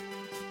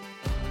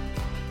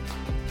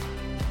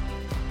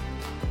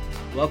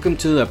Welcome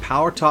to the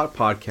Power Talk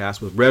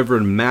podcast with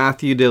Reverend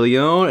Matthew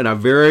DeLeon and our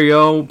very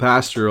own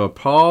Pastor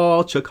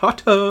Paul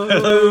Chikoto.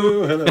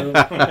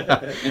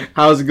 Hello.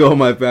 How's it going,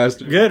 my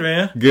pastor? Good,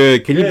 man.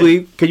 Good. Can you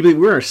believe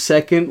we're in our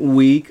second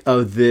week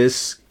of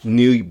this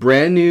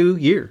brand new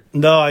year?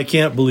 No, I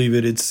can't believe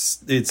it.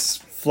 It's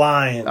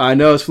flying. I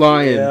know it's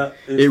flying. Yeah,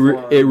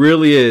 it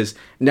really is.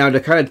 Now,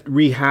 to kind of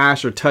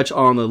rehash or touch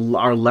on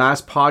our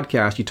last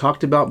podcast, you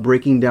talked about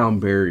breaking down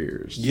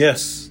barriers.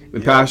 Yes.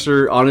 And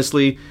Pastor,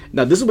 honestly,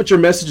 now this is what your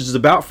message is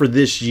about for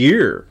this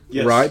year,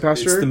 Yes. right,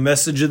 Pastor? It's the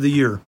message of the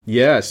year.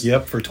 Yes.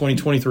 Yep, for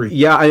 2023.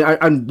 Yeah,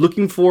 I'm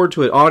looking forward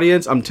to it.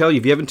 Audience, I'm telling you,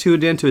 if you haven't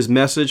tuned in to his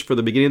message for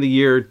the beginning of the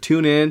year,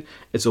 tune in.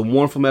 It's a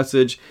wonderful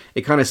message.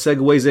 It kind of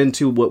segues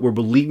into what we're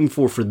believing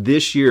for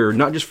this year,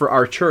 not just for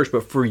our church,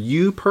 but for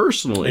you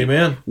personally.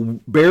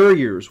 Amen.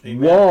 Barriers,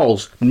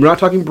 walls. We're not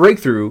talking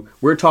breakthrough.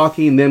 We're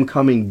talking them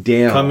coming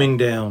down. Coming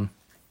down.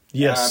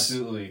 Yes.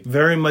 Absolutely.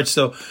 Very much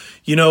so.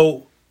 You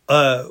know,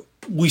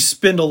 we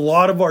spend a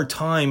lot of our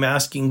time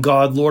asking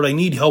God, Lord, I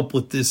need help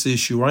with this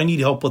issue, or I need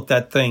help with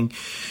that thing.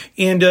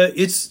 And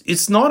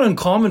it's not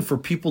uncommon for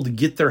people to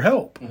get their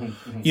help.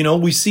 You know,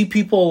 we see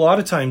people a lot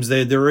of times,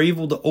 they're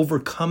able to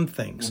overcome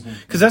things.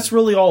 Because that's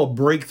really all a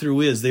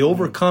breakthrough is. They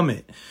overcome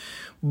it.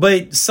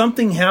 But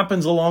something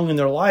happens along in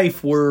their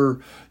life where,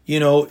 you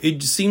know,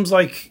 it seems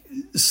like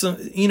some,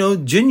 you know,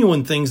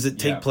 genuine things that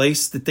take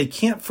place that they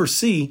can't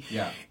foresee.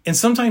 Yeah. And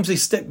sometimes they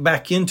step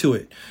back into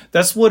it.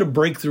 That's what a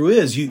breakthrough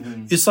is.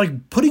 It's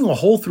like putting a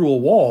hole through a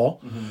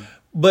wall,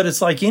 but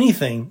it's like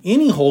anything.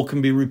 Any hole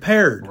can be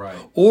repaired. Right.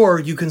 Or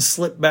you can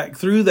slip back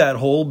through that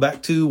hole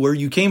back to where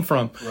you came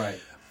from. Right.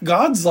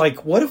 God's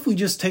like, what if we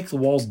just take the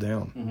walls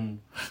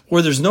down?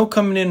 Where there's no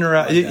coming in or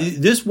out.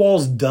 This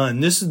wall's done.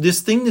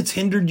 This thing that's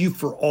hindered you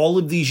for all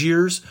of these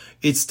years,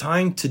 it's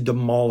time to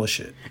demolish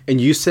it.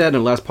 And you said in the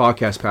last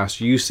podcast,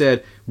 Pastor, you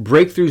said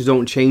breakthroughs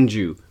don't change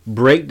you.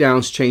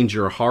 Breakdowns change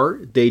your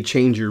heart. They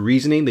change your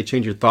reasoning. They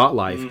change your thought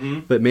life.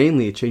 But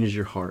mainly it changes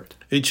your heart.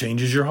 It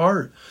changes your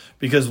heart.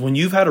 Because when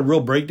you've had a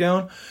real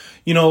breakdown,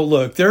 you know,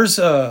 look, there's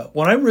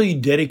when I really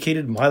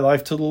dedicated my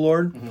life to the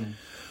Lord,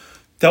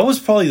 that was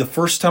probably the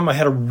first time I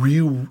had a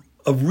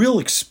real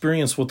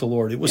experience with the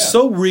Lord. It was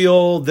so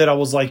real that I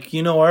was like,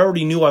 you know, I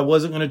already knew I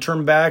wasn't going to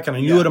turn back, and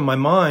I knew it in my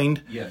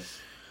mind. Yes.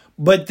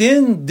 But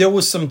then there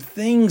was some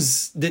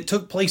things that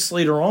took place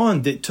later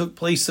on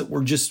that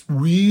were just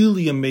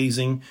really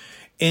amazing.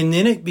 And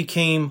then it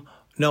became,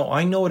 no,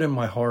 I know it in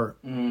my heart.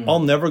 I'll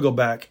never go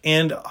back.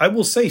 And I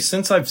will say,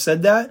 since I've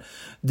said that,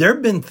 there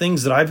have been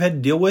things that I've had to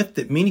deal with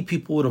that many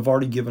people would have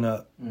already given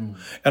up.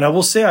 And I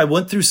will say I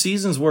went through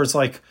seasons where it's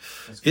like,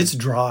 it's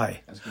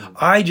dry.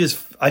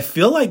 I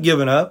feel like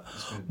giving up,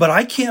 but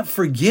I can't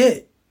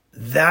forget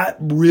that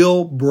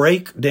real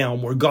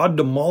breakdown where God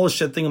demolished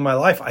that thing in my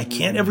life. I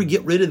can't ever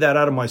get rid of that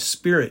out of my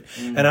spirit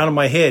and out of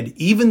my head.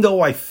 Even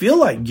though I feel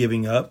like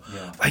giving up,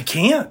 I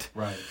can't.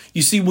 Right.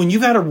 You see, when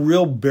you've had a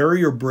real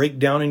barrier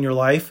breakdown in your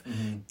life,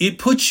 it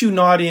puts you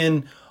not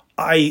in,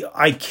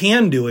 I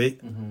can do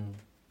it.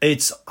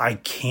 It's, I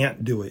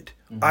can't do it.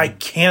 I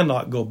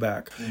cannot go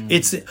back.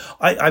 It's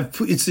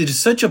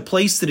such a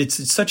place that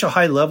it's such a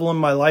high level in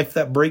my life,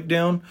 that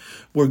breakdown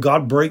where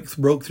God broke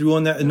through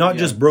on that, and not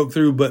just broke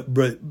through, but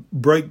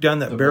break down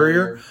that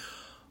barrier.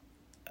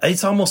 It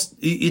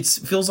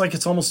feels like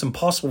it's almost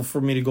impossible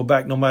for me to go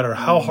back, no matter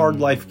how hard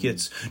life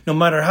gets, no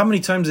matter how many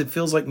times it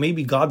feels like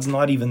maybe God's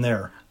not even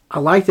there. I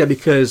like that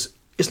because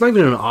it's not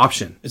even an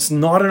option. It's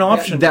not an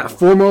option. That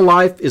former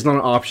life is not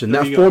an option.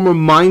 That former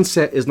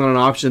mindset is not an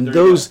option.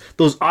 Those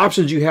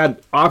options you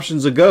had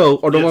options ago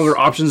are no longer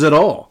options at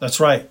all. That's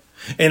right.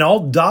 And I'll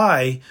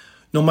die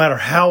no matter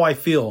how I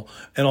feel,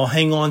 and I'll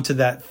hang on to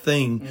that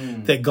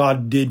thing that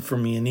God did for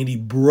me. And He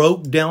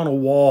broke down a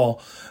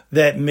wall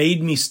that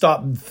made me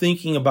stop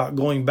thinking about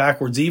going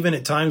backwards. Even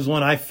at times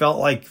when I felt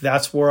like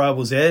that's where I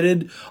was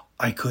headed,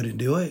 I couldn't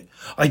do it.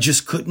 I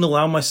just couldn't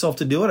allow myself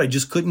to do it. I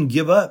just couldn't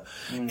give up.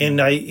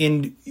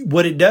 And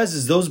what it does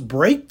is those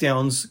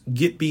breakdowns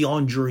get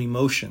beyond your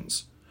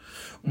emotions.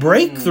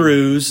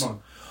 Breakthroughs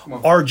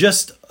are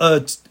just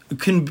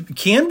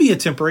can be a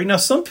temporary. Now,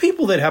 some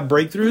people that have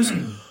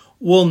breakthroughs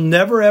will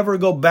never ever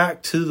go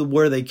back to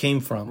where they came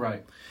from.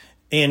 Right.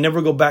 And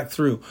never go back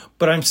through.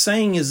 But I'm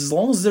saying is, as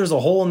long as there's a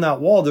hole in that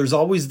wall, there's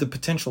always the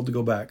potential to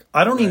go back.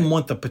 I don't even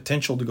want the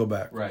potential to go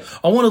back. Right.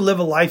 I want to live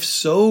a life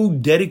so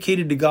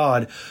dedicated to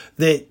God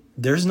that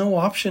there's no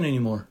option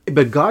anymore.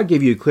 But God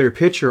gave you a clear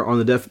picture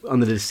on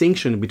the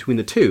distinction between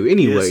the two.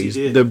 Anyways, Yes,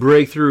 He did. The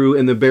breakthrough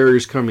and the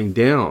barriers coming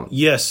down.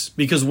 Yes,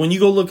 because when you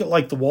go look at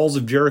like the walls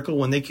of Jericho,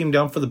 when they came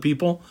down for the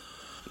people,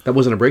 That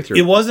wasn't a breakthrough.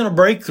 it wasn't a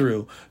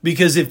breakthrough,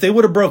 because if they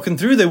would have broken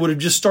through, they would have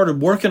just started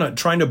working on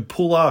trying to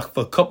pull off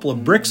a couple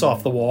of bricks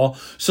off the wall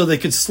so they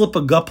could slip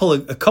a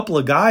couple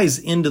of guys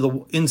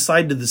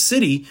inside to the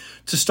city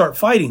to start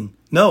fighting.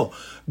 No,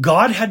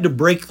 God had to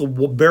break the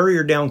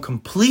barrier down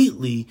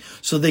completely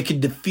so they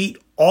could defeat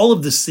all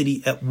of the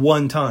city at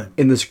one time.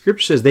 And the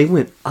scripture says they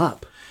went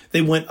up.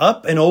 They went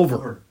up and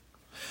over.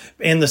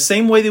 And the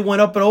same way they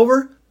went up and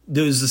over,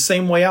 It was the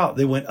same way out.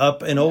 They went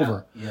up and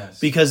over yes.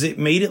 because it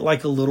made it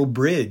like a little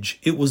bridge.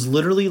 It was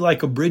literally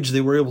like a bridge they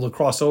were able to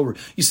cross over.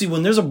 You see,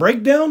 when there's a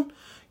breakdown,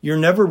 you're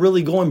never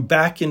really going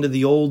back into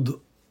the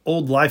old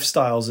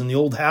lifestyles and the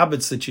old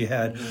habits that you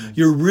had. Mm-hmm.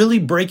 You're really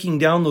breaking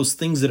down those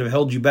things that have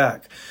held you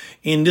back.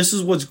 And this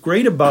is what's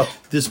great about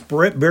this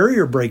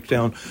barrier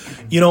breakdown.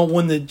 You know,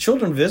 when the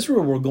children of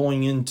Israel were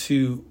going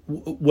into,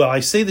 well,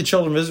 I say the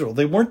children of Israel,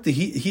 they weren't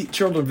the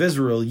children of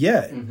Israel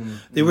yet. Mm-hmm.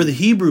 They were the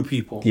Hebrew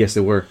people. Yes,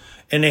 they were.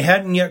 And they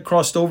hadn't yet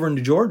crossed over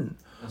into Jordan.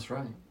 That's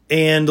right.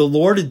 And the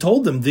Lord had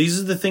told them, these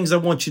are the things I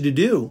want you to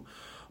do.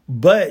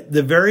 But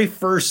the very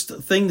first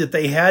thing that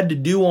they had to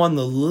do on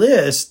the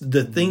list,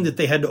 the thing that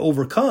they had to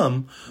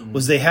overcome,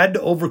 was they had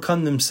to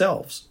overcome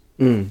themselves.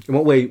 In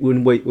what way?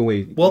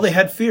 Wait. Well, they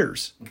had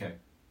fears. Okay.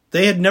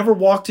 They had never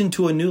walked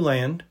into a new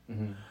land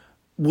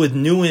with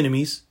new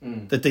enemies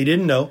that they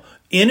didn't know.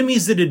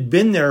 Enemies that had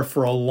been there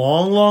for a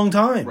long, long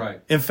time.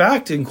 Right. In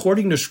fact,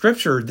 according to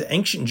Scripture, the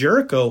ancient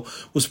Jericho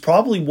was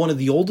probably one of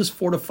the oldest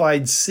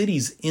fortified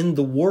cities in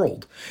the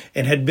world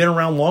and had been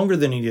around longer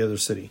than any other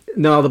city.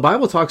 Now, the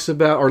Bible talks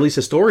about, or at least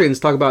historians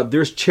talk about,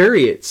 there's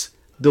chariots.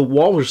 The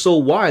walls are so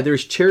wide,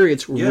 there's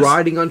chariots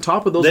riding on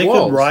top of those walls.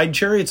 They could ride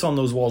chariots on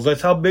those walls.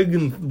 That's how big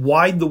and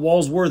wide the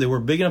walls were. They were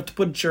big enough to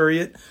put a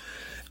chariot.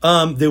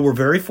 They were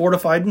very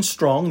fortified and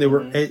strong. They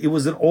were. It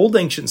was an old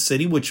ancient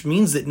city, which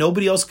means that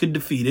nobody else could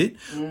defeat it.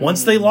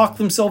 Once they locked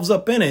themselves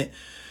up in it,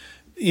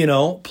 you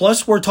know.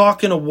 Plus, we're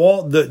talking a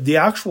wall. The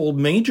actual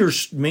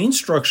main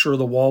structure of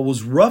the wall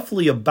was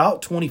roughly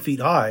about 20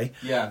 feet high.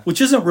 Yeah. Which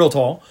isn't real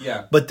tall.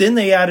 Yeah. But then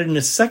they added in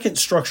a second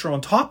structure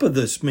on top of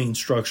this main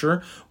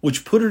structure,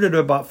 which put it at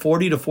about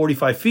 40 to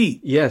 45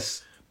 feet.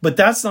 Yes. But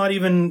that's not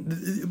even.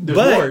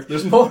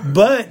 There's more.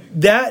 But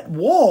that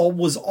wall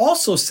was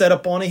also set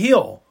up on a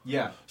hill.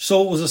 Yeah.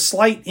 So it was a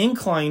slight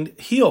inclined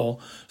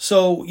hill.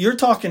 So you're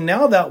talking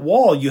now that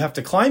wall, you have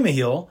to climb a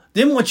hill.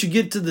 Then once you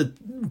get to the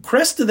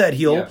crest of that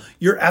hill,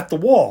 you're at the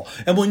wall.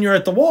 And when you're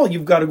at the wall,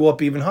 you've got to go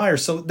up even higher.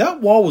 So that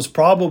wall was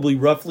probably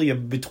roughly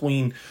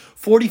between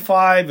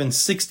 45 and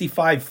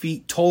 65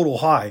 feet total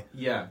high.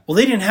 Yeah. Well,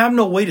 they didn't have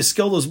no way to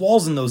scale those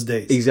walls in those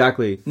days.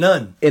 Exactly.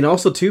 None. And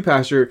also, too,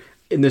 Pastor,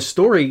 in the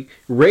story,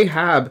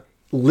 Rahab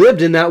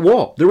lived in that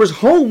wall. There was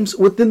homes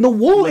within the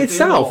wall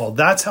itself. The wall.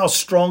 That's how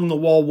strong the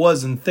wall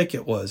was and thick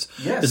it was.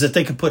 Yes. Is that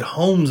they could put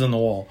homes in the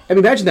wall. I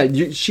mean, imagine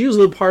that. She was a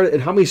little part of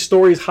it, how many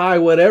stories high,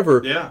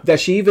 whatever, that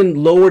she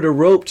even lowered a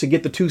rope to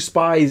get the two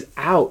spies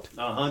out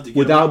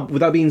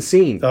without being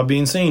seen. Without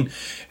being seen.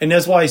 And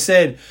that's why I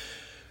said,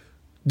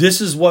 this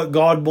is what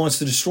God wants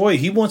to destroy.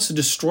 He wants to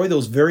destroy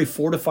those very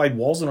fortified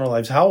walls in our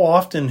lives. How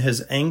often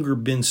has anger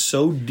been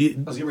so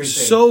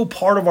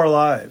part of our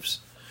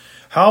lives?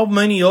 How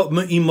many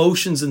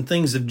emotions and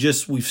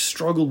things we've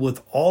struggled with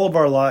all of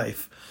our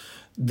life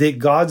that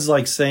God's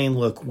like saying,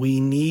 look, we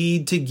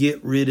need to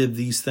get rid of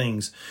these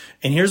things.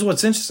 And here's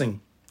what's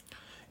interesting.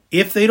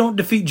 If they don't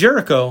defeat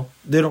Jericho,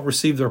 they don't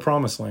receive their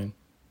promised land.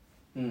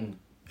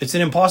 It's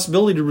an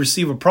impossibility to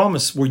receive a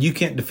promise where you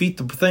can't defeat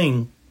the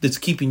thing that's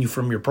keeping you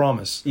from your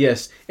promise.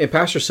 Yes. And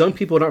Pastor, some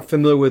people are not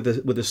familiar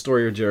with the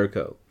story of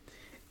Jericho.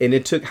 And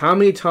it took how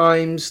many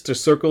times to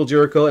circle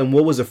Jericho? And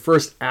what was the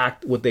first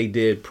act, what they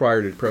did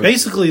prior to approaching?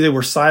 Basically, they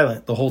were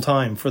silent the whole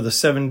time. For the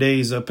 7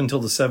 days up until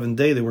the seventh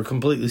day, they were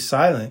completely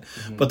silent.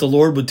 But the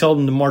Lord would tell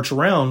them to march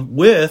around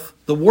with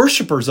the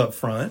worshipers up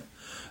front,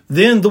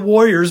 then the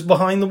warriors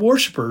behind the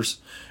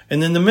worshipers,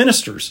 and then the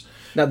ministers.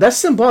 Now, that's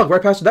symbolic,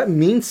 right, Pastor? That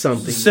means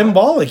something.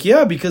 Symbolic,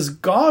 yeah, because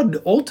God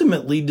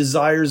ultimately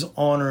desires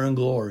honor and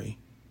glory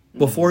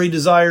before he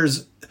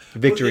desires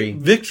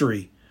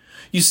victory.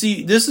 You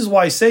see, this is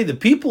why I say the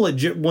people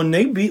when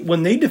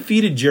they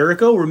defeated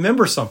Jericho,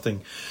 remember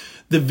something.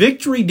 The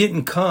victory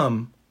didn't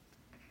come.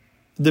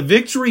 The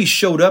victory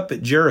showed up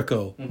at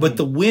Jericho, but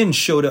the win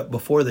showed up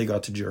before they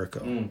got to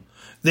Jericho.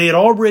 They had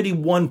already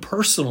won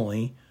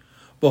personally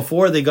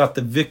before they got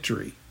the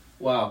victory.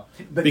 Wow.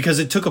 Because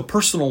it took a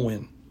personal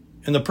win.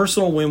 And the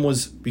personal win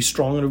was be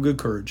strong and of good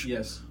courage.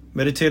 Yes.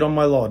 Meditate on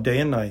my law day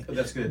and night. Oh,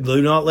 that's good.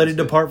 Do not let it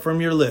depart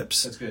from your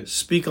lips. That's good.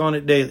 Speak on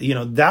it daily. You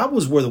know, that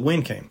was where the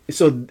win came.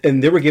 So,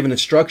 and they were given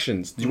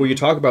instructions. Where you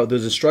talk about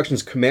those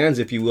instructions, commands,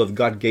 if you will, that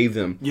God gave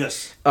them.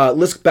 Yes.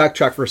 Let's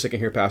backtrack for a second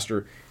here,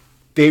 Pastor.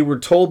 They were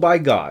told by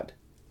God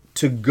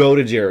to go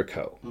to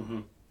Jericho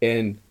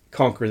and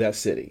conquer that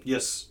city.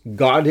 Yes.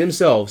 God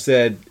himself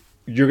said,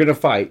 you're going to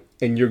fight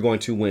and you're going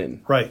to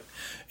win. Right.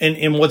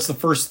 And what's the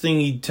first thing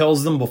he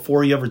tells them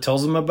before he ever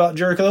tells them about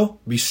Jericho?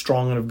 Be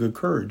strong and of good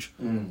courage.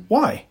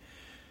 Why?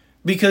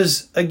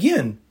 Because,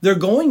 again, they're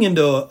going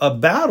into a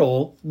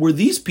battle where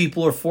these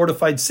people are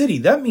fortified city.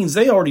 That means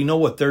they already know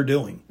what they're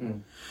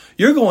doing.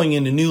 You're going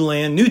into new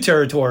land, new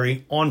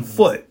territory on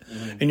foot.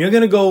 And you're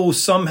going to go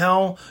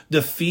somehow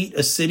defeat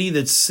a city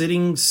that's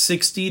sitting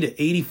 60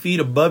 to 80 feet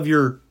above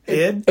your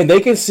head. And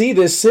they can see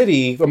this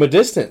city from a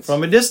distance.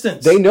 From a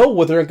distance. They know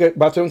what they're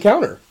about to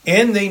encounter.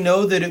 And they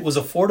know that it was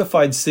a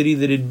fortified city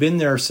that had been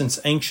there since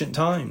ancient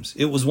times.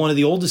 It was one of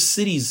the oldest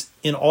cities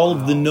in all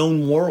of the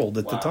known world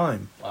at the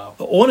time.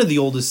 One of the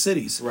oldest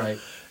cities. Right.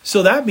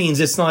 So that means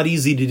it's not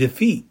easy to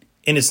defeat.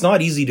 And it's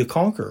not easy to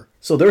conquer.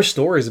 So there's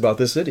stories about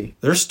this city.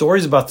 There's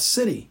stories about the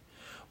city.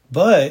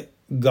 But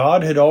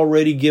God had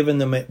already given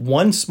them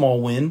one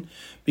small win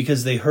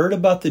because they heard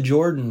about the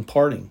Jordan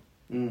parting.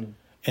 And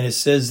it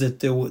says that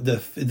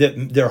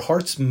that their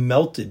hearts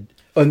melted.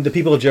 And the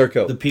people of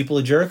Jericho. The people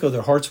of Jericho,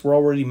 their hearts were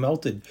already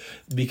melted.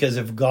 Because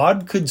if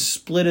God could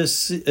split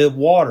a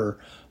water,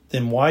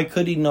 then why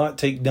could he not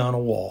take down a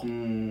wall?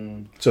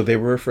 So they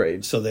were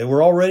afraid. So they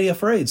were already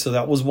afraid. So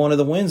that was one of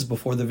the wins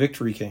before the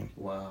victory came.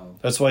 Wow.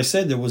 That's why I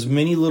said there was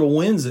many little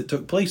wins that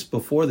took place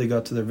before they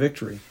got to their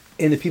victory.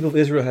 And the people of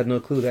Israel had no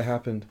clue that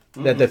happened.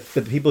 That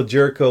the people of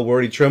Jericho were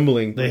already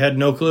trembling. They had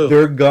no clue.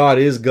 Their God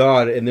is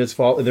God, and they're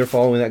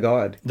following that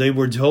God. They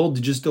were told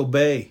to just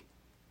obey.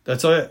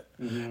 That's it.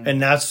 And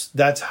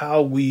that's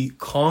how we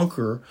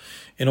conquer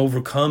and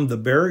overcome the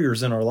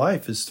barriers in our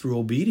life, is through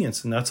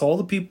obedience. And that's all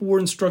the people were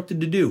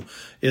instructed to do.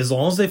 As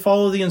long as they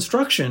follow the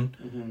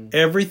instruction,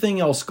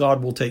 everything else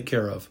God will take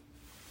care of.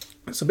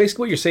 So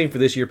basically what you're saying for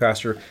this year,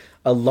 Pastor,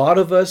 a lot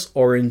of us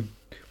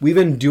we've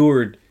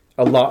endured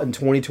a lot in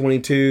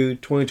 2022,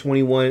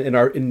 2021,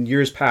 in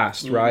years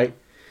past, right?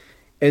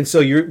 And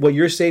so what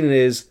you're saying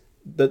is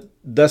that,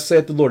 thus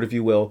saith the Lord, if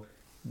you will,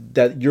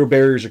 that your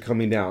barriers are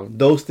coming down.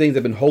 Those things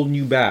have been holding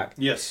you back.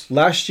 Yes.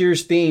 Last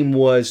year's theme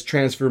was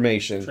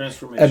transformation.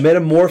 A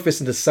metamorphosis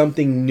into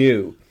something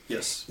new.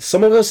 Yes.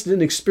 Some of us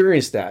didn't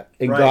experience that.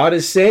 And Right. God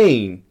is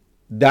saying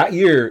that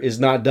year is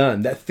not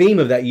done. That theme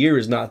of that year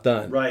is not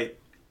done. Right.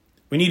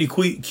 We need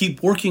to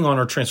keep working on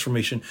our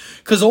transformation.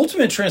 Because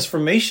ultimate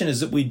transformation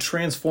is that we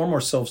transform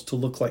ourselves to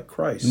look like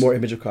Christ. More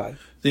image of God.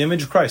 The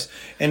image of Christ.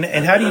 And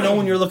how do you know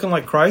when you're looking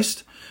like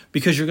Christ?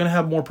 Because you're going to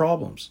have more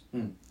problems.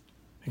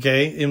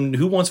 Okay, and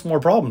who wants more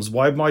problems?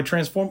 Why am I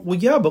transformed? Well,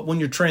 yeah, but when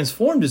you're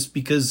transformed, it's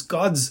because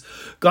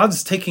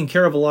God's taking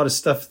care of a lot of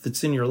stuff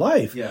that's in your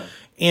life. Yeah.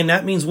 And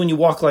that means when you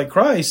walk like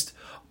Christ,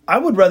 I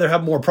would rather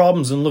have more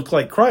problems and look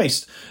like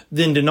Christ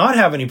than to not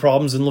have any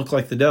problems and look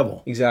like the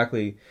devil.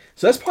 Exactly.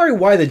 So that's probably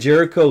why the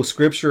Jericho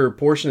scripture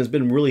portion has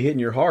been really hitting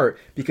your heart,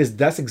 because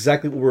that's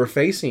exactly what we're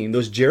facing,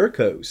 those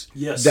Jerichos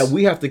Yes. that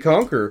we have to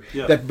conquer.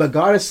 Yeah. But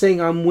God is saying,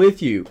 I'm with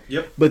you.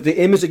 Yep. But the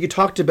image that you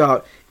talked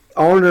about,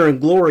 honor and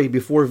glory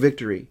before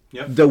victory.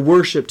 Yep. The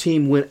worship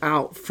team went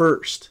out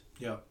first.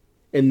 Yeah.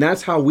 And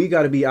that's how we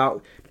got to be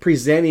out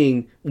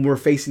presenting when we're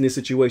facing these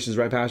situations,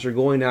 right, Pastor?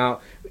 Going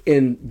out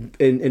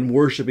and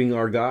worshiping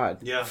our God.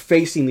 Yeah.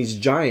 Facing these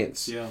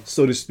giants, Yeah.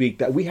 so to speak,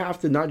 that we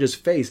have to not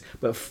just face,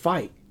 but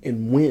fight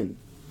and win.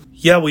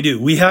 Yeah, we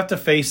do. We have to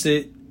face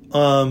it.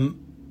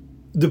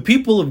 The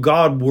people of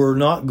God were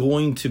not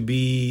going to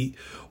be...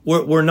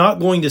 We're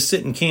not going to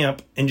sit in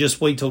camp and just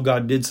wait till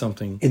God did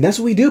something. And that's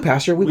what we do,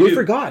 Pastor. We wait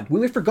for God. We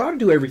wait for God to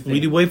do everything. We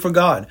do wait for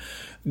God.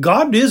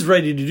 God is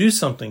ready to do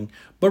something.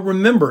 But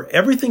remember,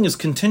 everything is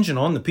contingent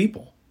on the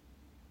people.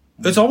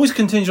 It's always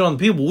contingent on the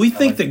people. We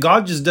think that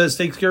God just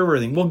takes care of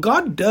everything. Well,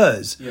 God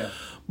does. Yeah.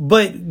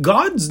 But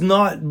God's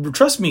not,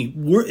 trust me,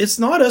 it's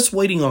not us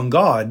waiting on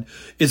God.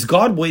 It's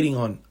God waiting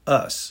on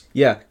us.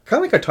 Yeah,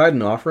 kind of like our tithe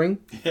and offering.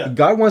 Yeah.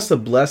 God wants to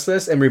bless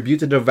us and rebuke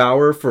the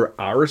devourer for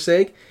our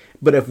sake.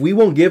 But if we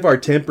won't give our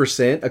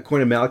 10%,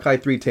 according to Malachi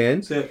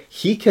 3:10,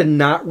 he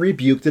cannot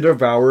rebuke the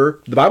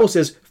devourer. The Bible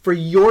says, for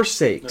your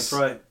sakes. That's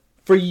right.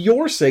 For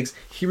your sakes,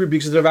 he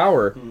rebukes the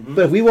devourer.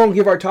 But if we won't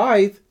give our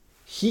tithe,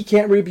 he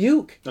can't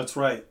rebuke. That's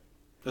right.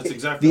 That's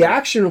exactly The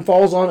action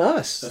falls on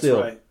us That's still.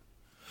 right.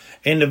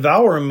 And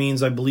devourer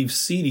means, I believe,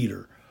 seed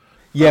eater.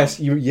 Yes,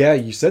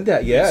 you said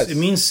that, yes. It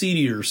means seed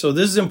eater. So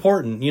this is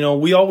important. You know,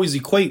 we always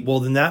equate, well,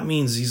 then that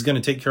means he's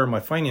going to take care of my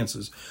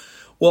finances.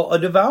 Well, a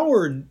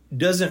devourer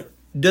doesn't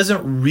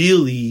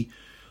really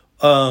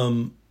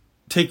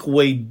take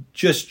away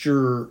just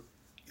your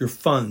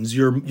funds,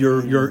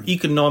 your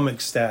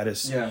economic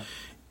status. Yeah.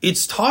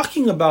 It's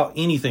talking about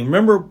anything.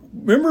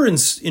 Remember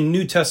in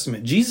New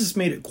Testament, Jesus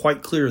made it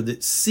quite clear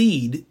that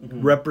seed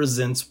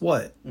represents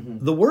what?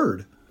 The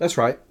word. That's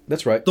right.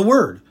 The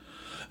word.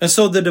 And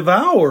so the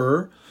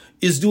devourer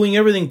is doing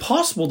everything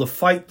possible to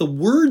fight the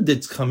word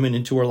that's coming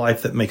into our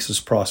life that makes us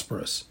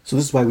prosperous. So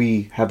this is why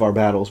we have our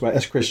battles, right,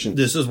 as Christians.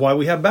 This is why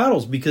we have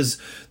battles, because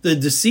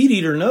the seed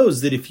eater knows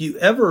that if you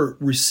ever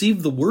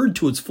receive the word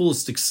to its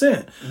fullest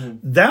extent,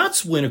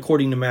 that's when,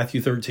 according to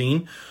Matthew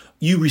 13,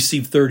 you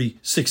receive 30,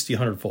 60,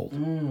 100-fold.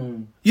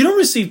 You don't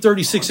receive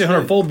 30, 60,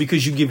 100-fold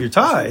because you give your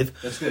tithe.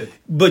 That's good.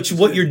 But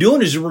what you're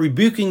doing is you're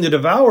rebuking the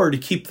devourer to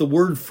keep the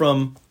word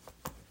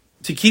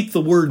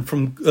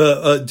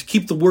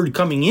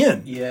coming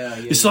in.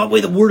 It's not the way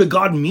the word of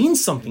God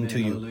means something to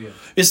you. Hallelujah.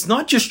 It's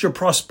not just your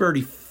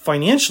prosperity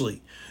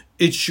financially.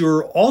 It's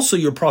also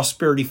your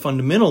prosperity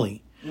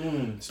fundamentally.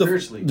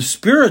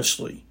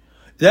 Spiritually.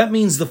 That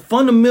means the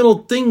fundamental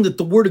thing that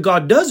the word of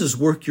God does is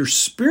work your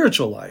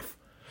spiritual life.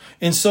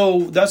 And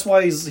so that's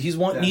why he's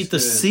wanting to eat the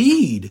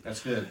seed.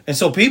 That's good. And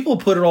so people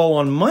put it all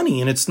on money,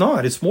 and it's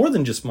not. It's more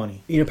than just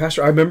money. You know,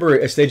 Pastor, I remember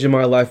a stage in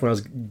my life when I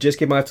was just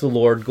getting back to the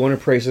Lord, going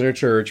to Praise Center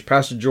Church,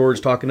 Pastor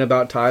George talking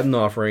about tithe and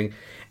offering,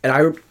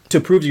 and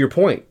to prove to your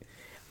point,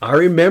 I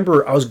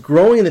remember I was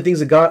growing in the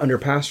things of God under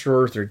Pastor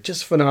Earther,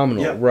 just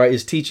phenomenal, right?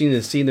 His teaching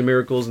and seeing the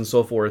miracles and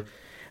so forth.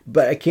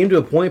 But I came to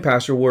a point,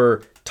 Pastor,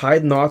 where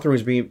tithe and offering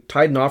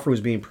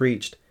was being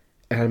preached.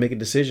 I had to make a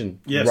decision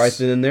right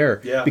then and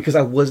there because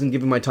I wasn't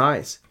giving my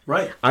tithes.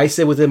 Right. I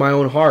said within my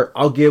own heart,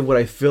 I'll give what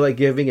I feel like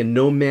giving, and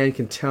no man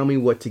can tell me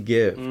what to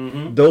give.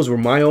 Mm-hmm. Those were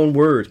my own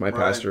words, my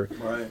pastor.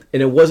 Right.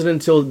 And it wasn't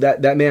until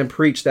that man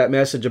preached that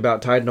message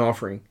about tithe and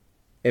offering,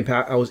 and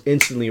I was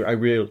instantly, I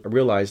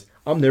realized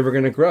I'm never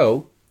going to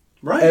grow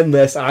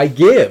unless I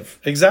give.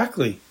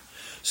 Exactly.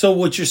 So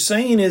what you're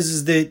saying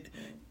is that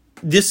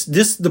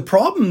the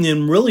problem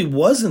then really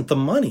wasn't the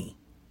money.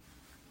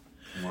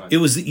 It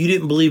was that you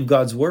didn't believe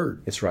God's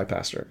word. It's right,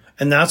 Pastor.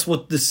 And that's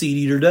what the seed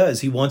eater does.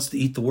 He wants to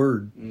eat the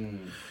word.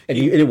 And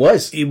it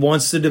was. He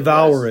wants to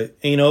devour it.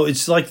 You know,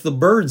 it's like the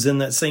birds in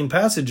that same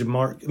passage of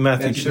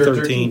Matthew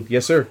 13.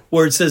 Yes, sir.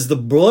 Where it says the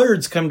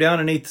birds come down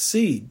and ate the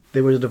seed.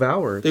 They were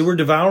devoured. They were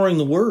devouring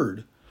the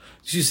word.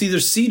 So you see,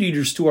 there's seed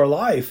eaters to our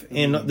life.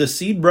 And the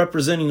seed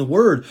representing the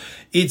word.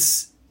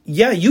 It's,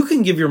 you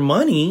can give your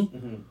money.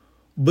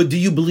 But do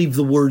you believe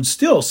the word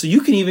still? So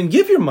you can even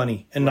give your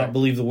money and not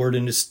believe the word.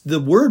 And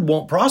the word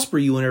won't prosper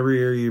you in every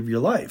area of your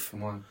life.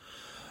 Come on.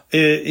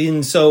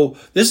 And so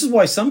this is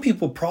why some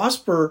people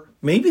prosper.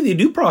 Maybe they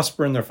do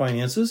prosper in their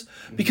finances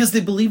because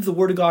they believe the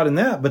word of God in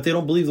that, but they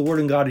don't believe the word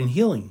of God in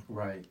healing.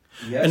 Right.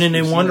 Yes, and then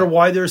they wonder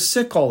why they're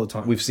sick all the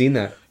time. We've seen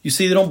that. You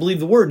see, they don't believe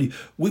the word.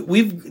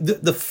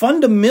 The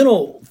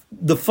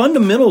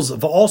fundamentals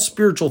of all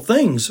spiritual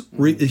things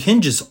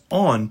hinges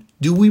on,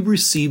 do we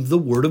receive the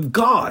word of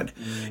God?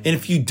 And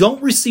if you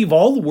don't receive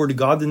all the word of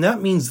God, then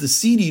that means the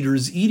seed eater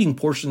is eating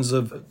portions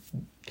of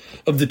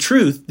the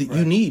truth that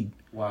you need.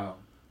 Wow.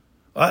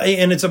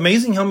 And it's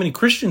amazing how many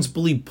Christians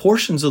believe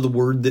portions of the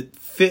word that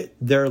fit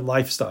their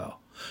lifestyle,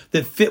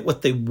 that fit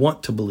what they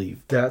want to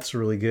believe. That's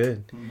really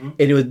good.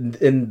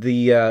 And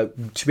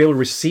to be able to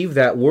receive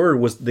that word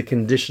was the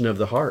condition of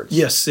the heart.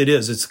 Yes, it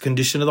is. It's the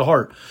condition of the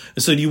heart.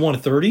 And so do you want a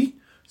 30? Do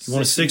you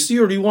want a 60?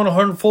 Or do you want a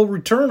 100-fold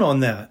return on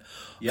that?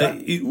 Yeah. I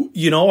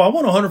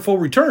want a 100-fold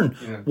return.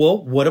 Yeah.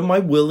 Well, what am I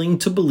willing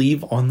to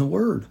believe on the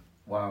word?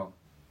 Wow.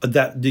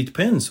 That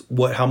depends.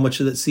 How much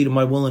of that seed am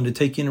I willing to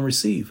take in and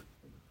receive?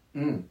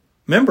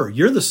 Remember,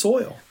 you're the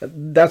soil.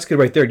 That's good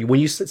right there. When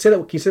you say that,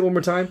 can you say it one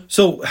more time?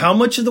 So how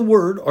much of the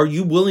word are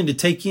you willing to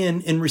take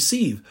in and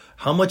receive?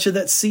 How much of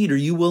that seed are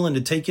you willing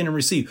to take in and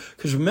receive?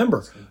 Because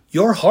remember,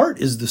 your heart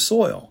is the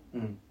soil.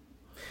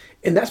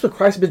 And that's what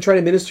Christ has been trying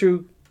to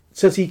minister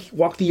since he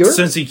walked the earth.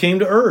 Since he came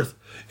to earth,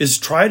 is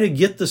try to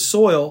get the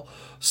soil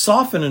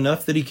softened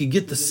enough that he could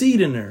get the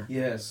seed in there.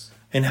 Yes.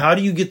 And how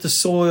do you get the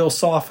soil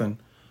softened?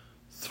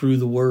 Through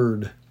the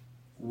word.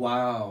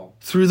 Wow.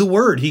 Through the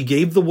word. He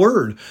gave the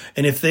word.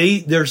 And if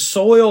their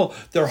soil,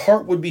 their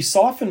heart would be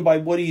softened by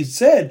what he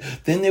said,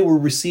 then they were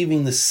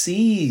receiving the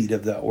seed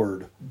of that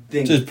word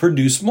to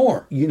produce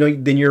more.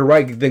 Then you're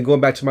right. Then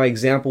going back to my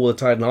example of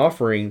the tithe and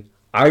offering,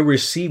 I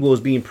received what was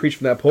being preached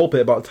from that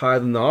pulpit about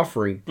tithe and the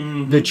offering.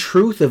 The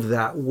truth of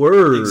that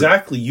word.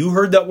 Exactly. You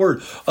heard that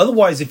word.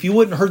 Otherwise, if you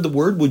wouldn't heard the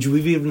word, would you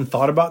have even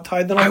thought about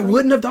tithe and offering? I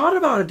wouldn't have thought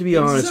about it, to be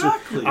honest.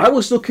 Exactly. I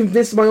was still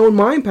convinced in my own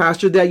mind,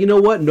 Pastor, that, you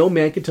know what? No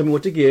man can tell me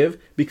what to give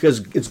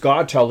because it's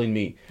God telling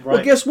me. Right.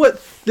 Well, guess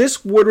what?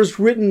 This word was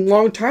written a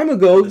long time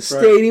ago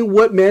stating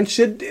what man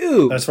should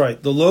do. That's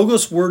right. The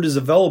Logos word is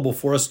available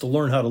for us to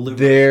learn how to live.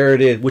 There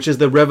it is, which is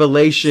the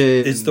revelation.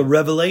 It's the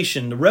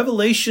revelation. The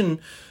revelation...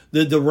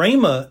 The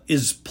Rhema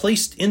is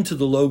placed into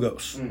the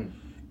Logos.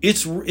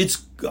 It's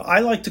I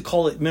like to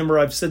call it, remember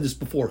I've said this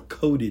before,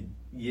 coded.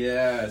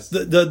 Yes.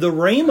 The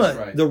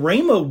Rhema, the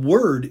Rhema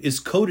word is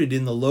coded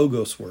in the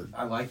Logos word.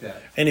 I like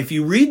that. And if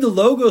you read the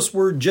Logos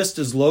word just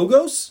as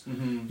Logos,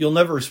 you'll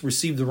never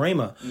receive the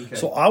Rhema. Okay.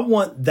 So I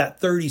want that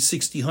 30,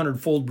 60,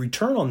 100-fold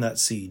return on that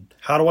seed.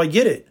 How do I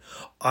get it?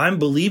 I'm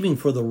believing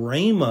for the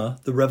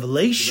Rhema, the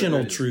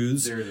revelational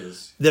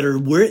truths that are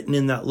written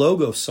in that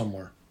Logos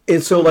somewhere.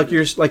 And so, like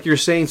you're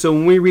saying, so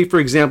when we read, for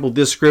example,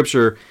 this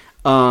scripture,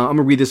 I'm going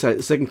to read this at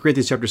 2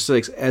 Corinthians chapter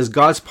 6. As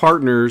God's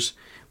partners,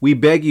 we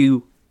beg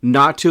you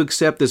not to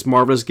accept this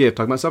marvelous gift,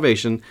 talking about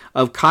salvation,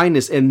 of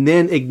kindness, and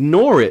then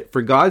ignore it.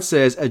 For God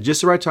says, at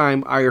just the right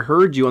time, I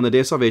heard you on the day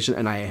of salvation,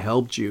 and I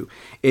helped you.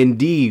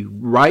 Indeed,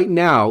 right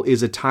now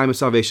is a time of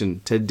salvation.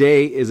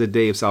 Today is a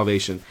day of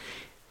salvation.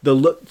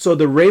 So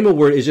the Rhema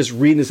word is just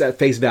reading this at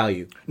face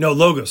value. No,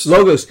 Logos.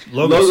 Logos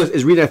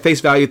is reading at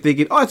face value,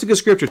 thinking, "Oh, it's a good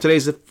scripture.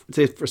 Today's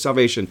for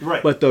salvation."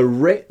 Right. But the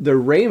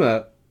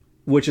Rhema,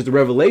 which is the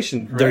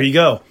revelation, there you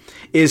go,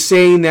 is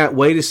saying that.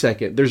 Wait a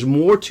second. There's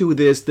more to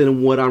this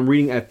than what I'm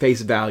reading at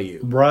face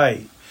value.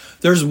 Right.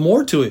 There's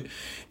more to it.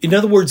 In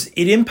other words,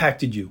 it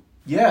impacted you.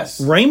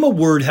 Yes. Rhema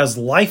word has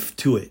life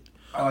to it.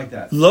 I like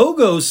that.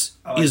 Logos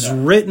is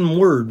written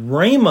word.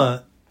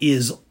 Rhema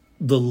is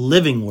the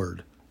living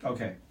word.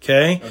 Okay.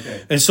 Okay?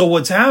 Okay. And so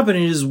what's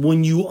happening is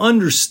when you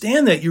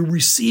understand that, you're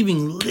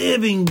receiving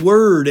living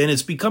word and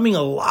it's becoming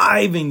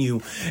alive in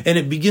you and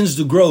it begins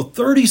to grow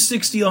 30,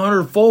 60,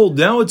 100 fold.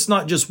 Now it's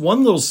not just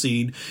one little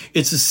seed.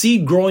 It's a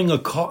seed growing a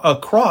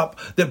crop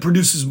that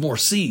produces more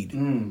seed.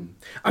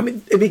 I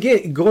mean, and again,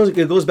 it goes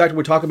back to what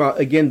we're talking about,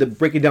 again, the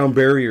breaking down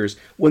barriers.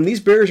 When these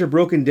barriers are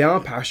broken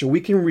down, Pastor,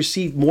 we can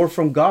receive more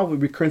from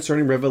God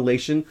concerning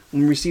revelation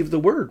when we receive the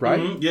word,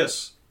 right? Mm-hmm.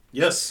 Yes.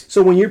 Yes.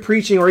 So when you're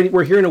preaching or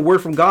we're hearing a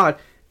word from God,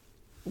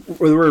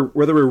 whether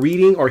we're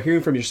reading or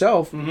hearing from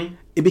yourself,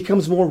 it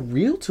becomes more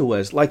real to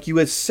us. Like you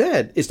had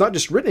said, it's not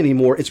just written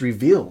anymore, it's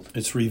revealed.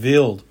 It's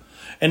revealed.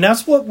 And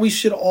that's what we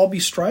should all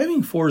be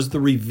striving for, is the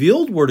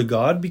revealed word of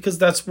God, because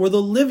that's where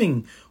the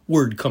living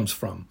word comes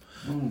from.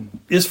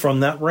 Is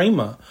from that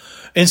rhema.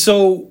 And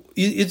so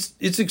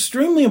it's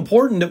extremely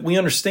important that we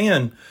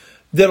understand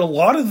that a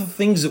lot of the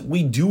things that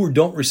we do or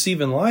don't receive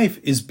in life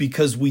is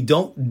because we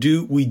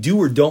do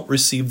or don't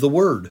receive the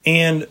word.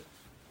 And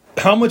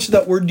how much of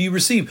that word do you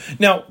receive?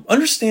 Now,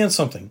 understand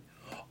something.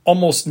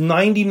 Almost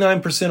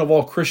 99% of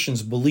all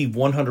Christians believe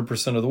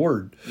 100% of the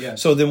word. Yes.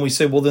 So then we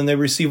say, well, then they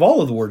receive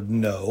all of the word.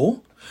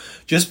 No.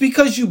 Just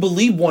because you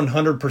believe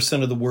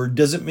 100% of the word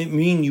doesn't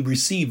mean you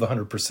receive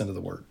 100% of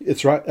the word.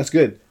 It's right. That's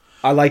good.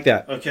 I like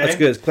that. Okay. That's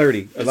good. It's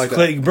clarity. I like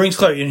that. It brings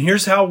clarity. And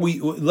here's how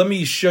let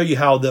me show you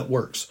how that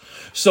works.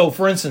 So,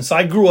 for instance,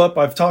 I grew up,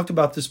 I've talked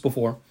about this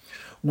before.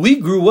 We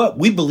grew up,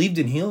 we believed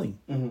in healing.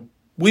 Mm-hmm.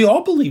 We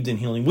all believed in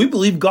healing. We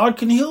believe God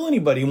can heal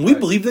anybody. And we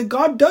believe that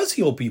God does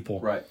heal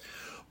people. Right.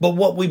 But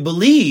what we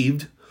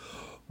believed,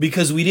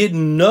 because we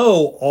didn't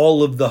know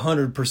all of the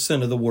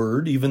 100% of the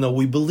word, even though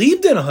we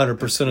believed in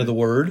 100% of the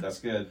word, That's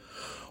good.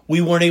 we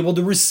weren't able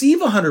to receive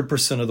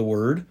 100% of the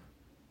word,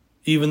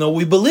 even though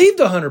we believed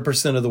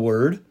 100% of the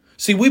word.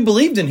 See, we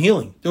believed in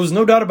healing. There was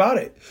no doubt about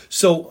it.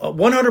 So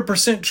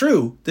 100%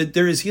 true that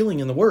there is healing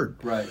in the word.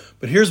 Right.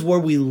 But here's where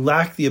we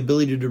lack the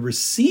ability to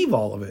receive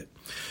all of it.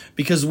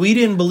 Because we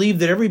didn't believe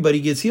that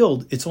everybody gets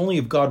healed. It's only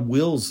if God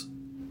wills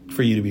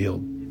for you to be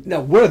healed.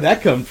 Now, where did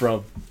that come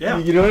from? Yeah.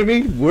 You know what I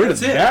mean? Where did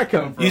that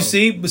come from? You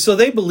see, so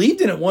they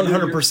believed in it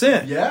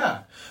 100%.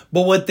 Yeah.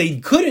 But what they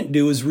couldn't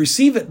do is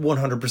receive it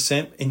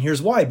 100%. And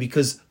here's why.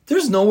 Because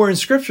there's nowhere in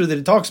Scripture that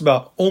it talks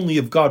about only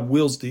if God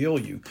wills to heal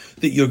you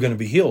that you're going to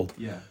be healed.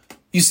 Yeah.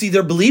 You see,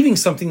 they're believing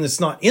something that's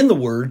not in the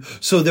Word,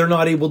 so they're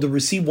not able to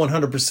receive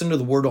 100% of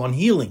the Word on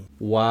healing.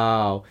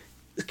 Wow.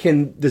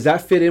 Does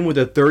that fit in with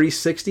a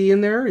 30-60 in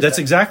there? That's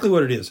exactly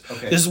what it is.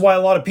 Okay. This is why a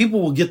lot of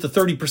people will get the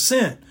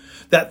 30%.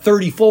 That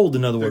 30-fold,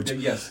 in other words.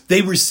 Yes.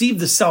 They receive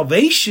the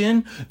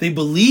salvation. They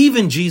believe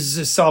in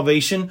Jesus'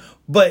 salvation.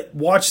 But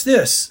watch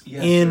this.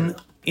 Yes,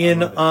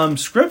 in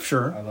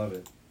Scripture. I love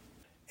it.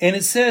 And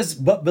it says,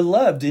 but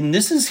beloved, and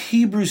this is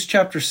Hebrews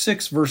chapter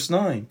 6, verse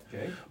 9.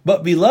 Okay.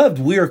 But beloved,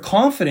 we are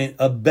confident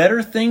of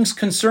better things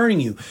concerning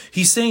you.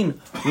 He's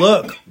saying,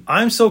 look,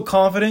 I'm so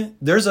confident,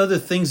 there's other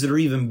things that are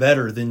even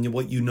better than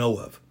what you know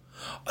of.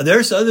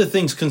 There's other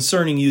things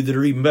concerning you that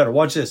are even better.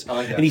 Watch this. I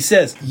like that. And he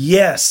says,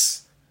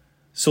 yes.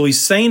 So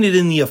he's saying it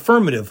in the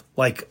affirmative,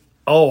 like,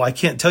 oh, I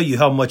can't tell you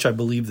how much I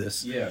believe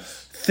this.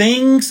 Yes.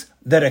 Things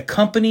that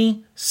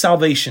accompany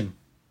salvation.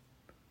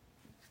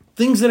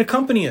 Things that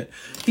accompany it.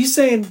 He's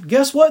saying,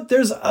 guess what?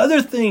 There's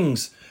other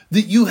things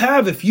that you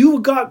have. If you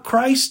got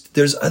Christ,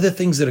 there's other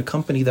things that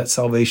accompany that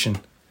salvation.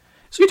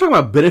 So you're talking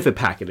about benefit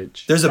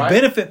package. There's a right?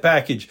 benefit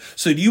package.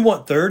 So do you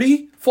want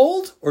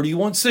 30-fold or do you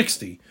want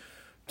 60?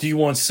 Do you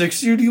want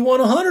 60 or do you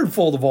want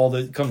 100-fold of all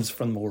that comes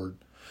from the Word?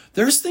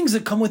 There's things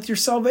that come with your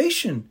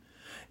salvation.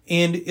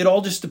 And it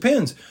all just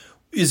depends.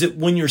 Is it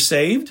when you're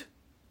saved?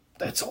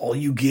 That's all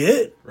you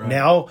get. Right.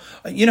 Now,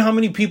 you know how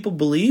many people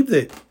believe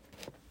that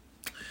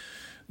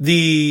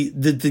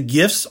the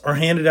gifts are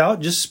handed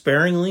out just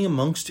sparingly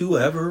amongst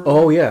whoever?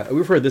 Oh yeah,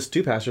 we've heard this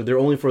too, Pastor. They're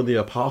only for the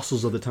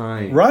apostles of the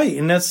time. Right,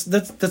 and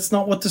that's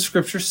not what the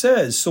Scripture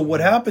says. So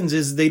what happens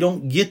is they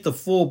don't get the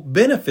full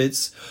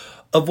benefits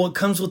of what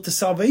comes with the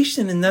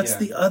salvation, and that's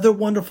the other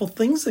wonderful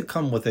things that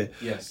come with it.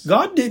 Yes.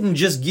 God didn't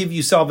just give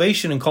you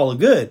salvation and call it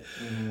good.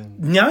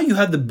 Now you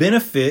have the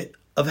benefit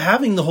of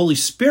having the Holy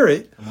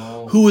Spirit,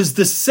 who is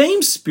the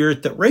same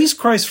Spirit that raised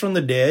Christ from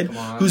the dead,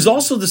 who's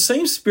also the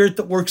same Spirit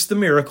that works the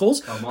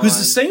miracles, who's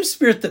the same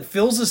Spirit that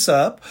fills us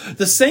up,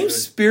 the same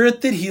Spirit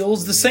that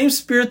heals, the same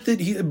Spirit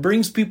that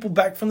brings people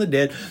back from the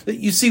dead. That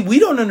you see, we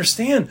don't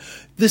understand.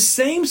 The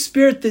same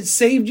Spirit that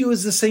saved you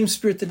is the same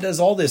Spirit that does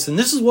all this. And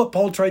this is what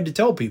Paul tried to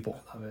tell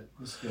people. I love it.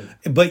 That's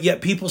good. But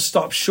yet people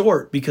stop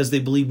short because they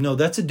believe, no,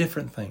 that's a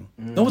different thing.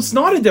 No, it's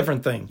not a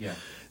different thing. Yeah.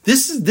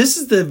 This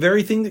is the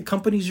very thing that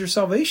accompanies your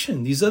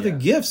salvation. These other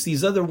gifts,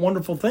 these other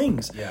wonderful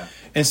things. Yeah.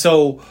 And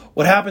so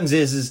what happens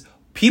is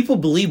people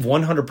believe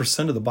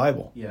 100% of the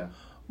Bible. Yeah.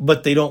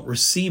 But they don't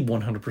receive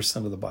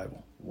 100% of the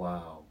Bible.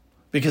 Wow.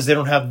 Because they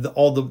don't have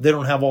all the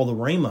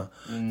rhema.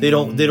 They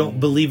don't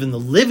believe in the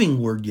living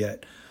word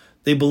yet.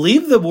 They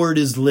believe the word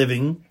is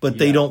living, but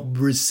they don't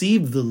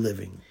receive the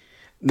living.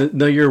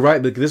 No, you're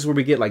right. But this is where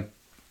we get like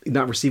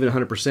not receiving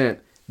 100%.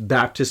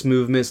 Baptist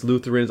movements,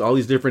 Lutherans, all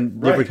these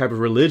different type of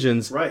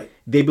religions. Right.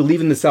 They believe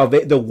in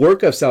the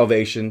work of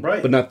salvation,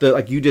 Right. but not the,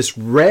 like you just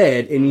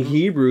read in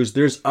Hebrews,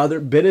 there's other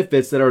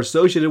benefits that are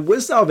associated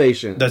with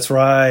salvation. That's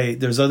right.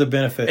 There's other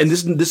benefits. And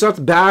this is not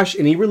to bash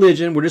any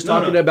religion. We're just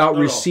talking about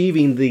no.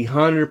 receiving the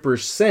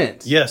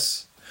 100%.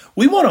 Yes.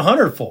 We want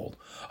 100-fold.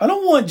 I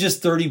don't want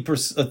just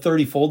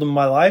 30-fold in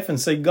my life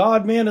and say,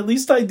 God, man, at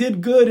least I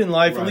did good in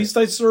life. Right. At least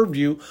I served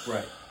you.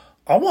 Right.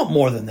 I want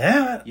more than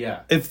that.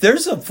 Yeah. If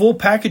there's a full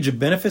package of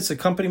benefits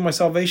accompanying my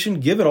salvation,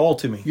 give it all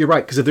to me. You're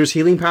right, because if there's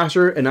healing,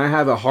 Pastor, and I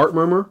have a heart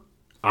murmur,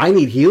 I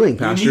need healing,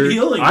 Pastor. need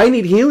healing. I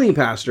need healing,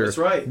 Pastor. That's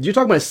right. You're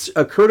talking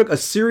about a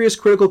serious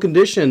critical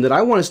condition that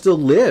I want to still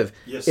live.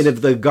 Yes. And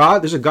if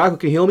there's a God who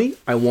can heal me,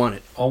 I want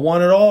it. I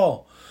want it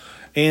all.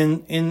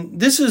 And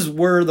this is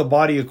where the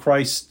body of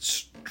Christ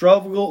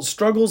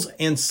struggles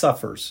and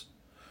suffers.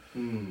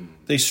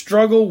 They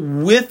struggle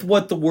with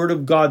what the Word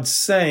of God's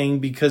saying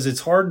because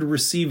it's hard to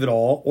receive it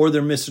all, or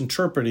they're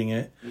misinterpreting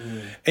it,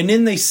 and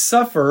then they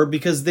suffer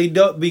because they're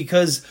not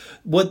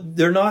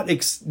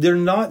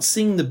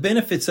seeing the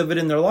benefits of it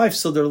in their life,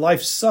 so their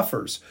life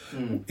suffers.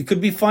 It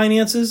could be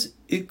finances,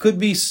 it could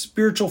be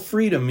spiritual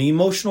freedom,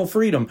 emotional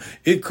freedom,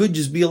 it could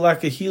just be a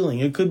lack of healing,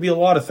 it could be a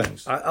lot of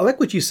things. I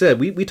like what you said.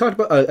 We talked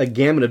about a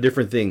gamut of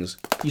different things.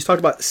 You talked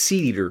about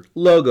seed eater,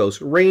 logos,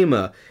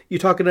 rhema. You're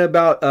talking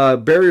about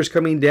barriers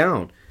coming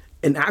down.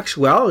 In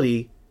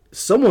actuality,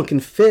 someone can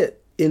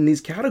fit in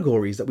these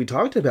categories that we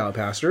talked about,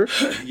 Pastor.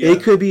 Yeah.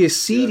 It could be a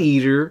seed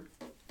eater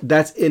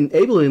that's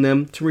enabling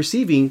them to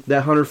receiving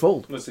that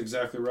 100-fold. That's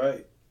exactly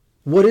right.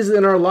 What is it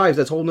in our lives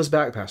that's holding us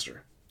back,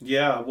 Pastor?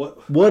 Yeah.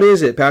 What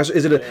is it, Pastor?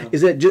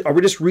 Are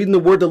we just reading the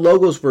word, the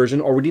logos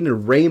version, or are we reading a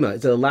rhema?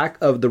 Is it a lack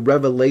of the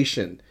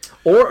revelation,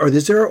 or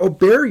is there a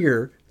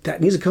barrier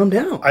that needs to come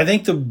down? I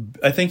think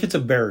it's a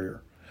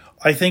barrier.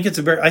 I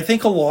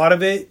think a lot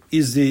of it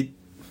is that,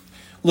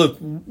 look,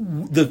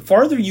 the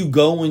farther you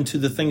go into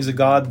the things of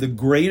God, the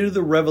greater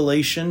the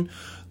revelation,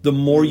 the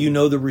more you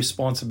know the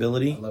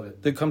responsibility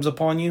that comes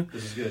upon you.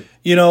 This is good.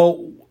 You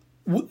know,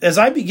 as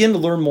I begin to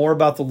learn more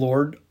about the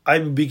Lord, I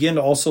begin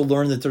to also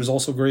learn that there's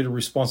also greater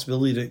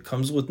responsibility that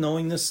comes with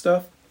knowing this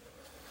stuff.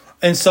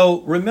 And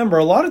so remember,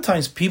 a lot of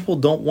times people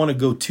don't want to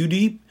go too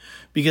deep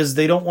because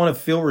they don't want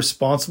to feel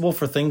responsible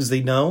for things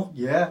they know.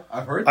 Yeah,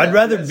 I've heard that. I'd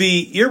rather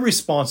be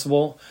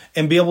irresponsible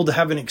and be able to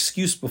have an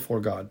excuse before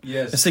God.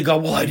 Yes. And say,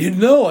 God, well, I didn't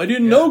know. I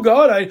didn't know,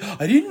 God.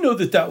 I didn't know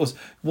that was...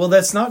 Well,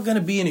 that's not going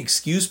to be an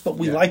excuse, but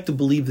we like to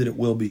believe that it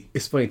will be.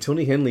 It's funny.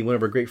 Tony Henley, one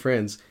of our great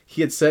friends, he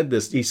had said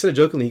this. He said it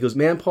jokingly. He goes,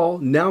 man, Paul,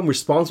 now I'm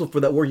responsible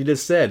for that word you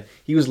just said.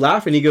 He was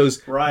laughing. He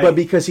goes, Right. But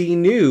because he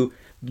knew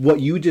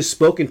what you just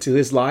spoke into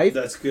his life,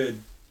 That's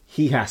good.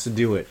 he has to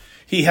do it.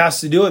 He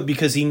has to do it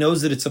because he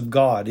knows that it's of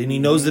God, and he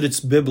knows that it's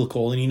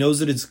biblical, and he knows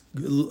that it's a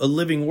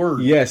living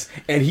word. Yes,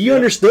 and he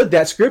understood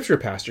that scripture,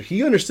 Pastor.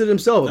 He understood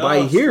himself. If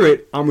I hear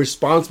it, I'm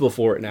responsible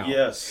for it now.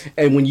 Yes.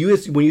 And when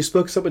you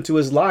spoke something to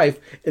his life,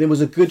 and it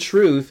was a good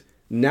truth,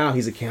 now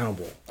he's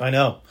accountable. I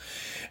know.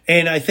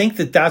 And I think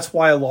that that's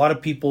why a lot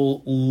of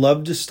people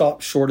love to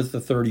stop short at the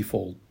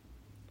 30-fold.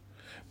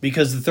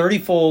 Because the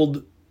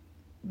 30-fold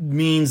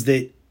means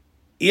that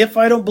if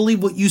I don't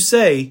believe what you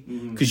say,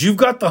 because you've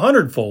got the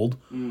 100-fold,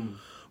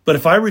 but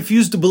if I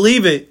refuse to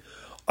believe it,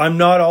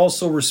 I'm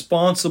also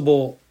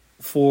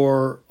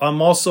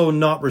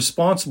not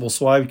responsible,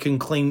 so I can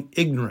claim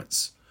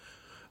ignorance.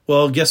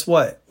 Well, guess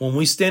what? When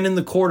we stand in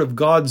the court of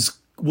God's,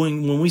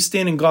 when we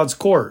stand in God's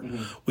court,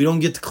 we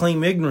don't get to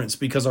claim ignorance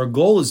because our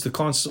goal is to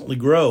constantly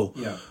grow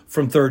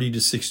from 30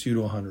 to 60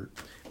 to 100.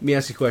 Let me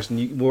ask you a question.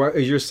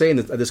 As you're saying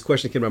this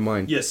question came to my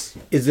mind. Yes.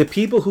 Is the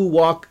people who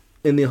walk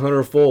in the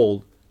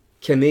 100-fold,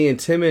 can they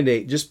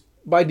intimidate, just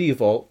by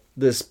default,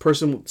 this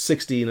person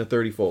 60 in a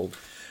 30-fold?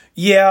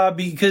 Yeah,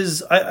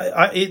 because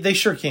they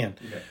sure can.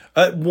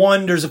 Okay.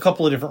 One, there's a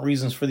couple of different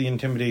reasons for the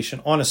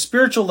intimidation. On a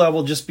spiritual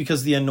level, just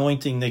because the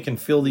anointing, they can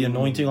feel the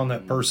anointing on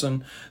that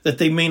person that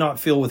they may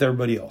not feel with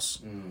everybody else.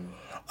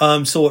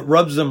 So it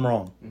rubs them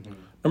wrong.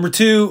 Number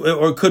two,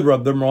 or it could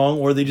rub them wrong,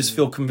 or they just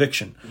feel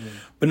conviction.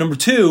 But number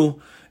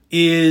two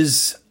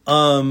is...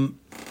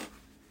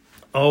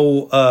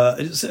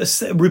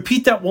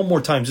 repeat that one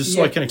more time, just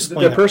so I can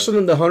explain. The person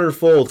in the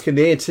 100-fold, can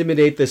they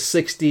intimidate the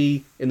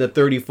 60 and the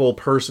 30-fold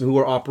person who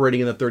are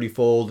operating in the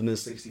 30-fold and the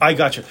 60? I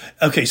got you.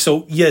 Okay,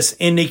 so yes,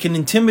 and they can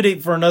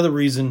intimidate for another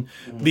reason,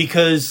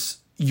 because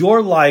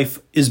your life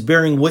is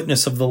bearing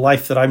witness of the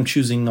life that I'm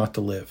choosing not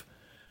to live.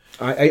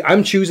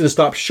 I'm choosing to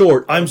stop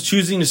short. I'm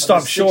choosing to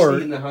stop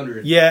short. And the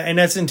 100. Yeah, and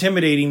that's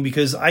intimidating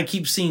because I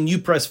keep seeing you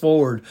press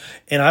forward,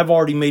 and I've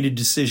already made a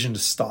decision to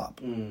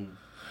stop.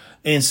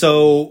 And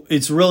so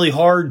it's really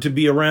hard to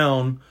be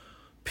around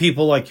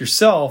people like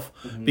yourself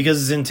because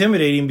it's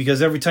intimidating,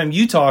 because every time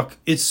you talk,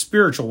 it's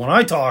spiritual. When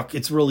I talk,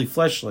 it's really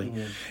fleshly.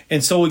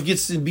 And so it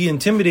gets to be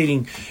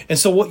intimidating. And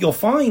so what you'll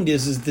find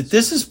is that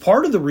this is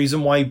part of the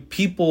reason why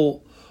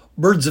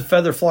birds of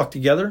feather flock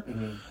together.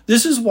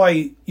 This is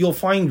why you'll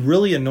find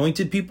really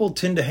anointed people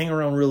tend to hang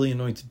around really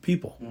anointed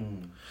people.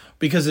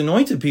 Because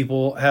anointed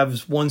people have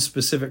one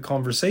specific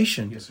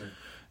conversation. Yes, sir.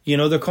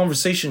 The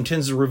conversation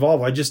tends to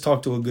revolve. I just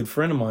talked to a good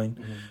friend of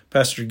mine,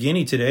 Pastor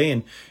Guinea, today,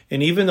 and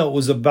even though it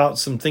was about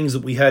some things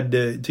that we had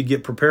to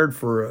get prepared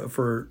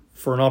for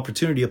an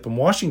opportunity up in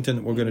Washington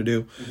that we're going to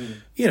do,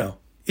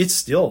 it's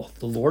still,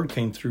 the Lord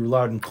came through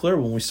loud and clear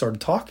when we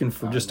started talking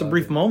for just a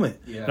brief moment.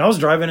 Yeah. And I was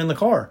driving in the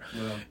car,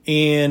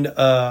 and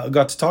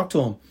got to talk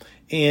to him.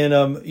 And,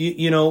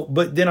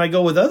 but then I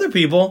go with other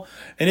people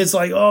and it's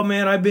like, oh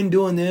man, I've been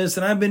doing this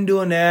and I've been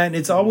doing that. And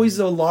it's always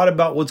a lot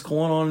about what's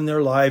going on in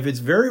their life. It's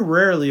very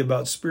rarely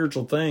about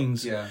spiritual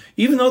things,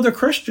 even though they're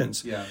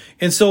Christians. Yeah.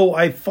 And so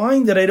I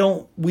find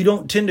that we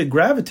don't tend to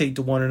gravitate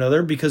to one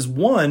another because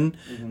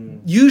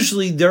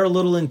usually they're a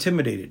little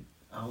intimidated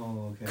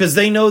because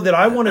they know that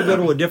I want to go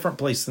to a different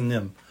place than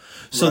them.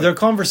 So their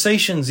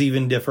conversation's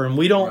even different.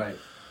 We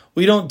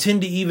don't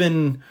tend to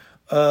even,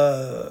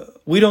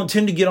 we don't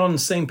tend to get on the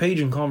same page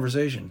in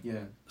conversation.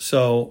 Yeah.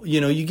 So,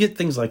 you get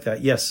things like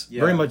that. Yes,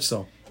 very much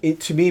so.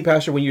 To me,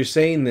 Pastor, when you're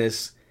saying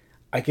this,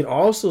 I can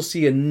also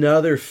see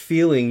another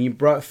feeling. You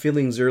brought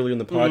feelings earlier in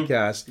the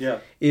podcast. Yeah.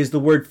 Is the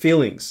word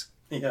feelings.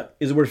 Yeah.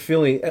 Is the word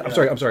feeling. Yeah.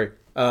 I'm sorry.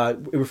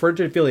 Referred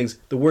to feelings,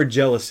 the word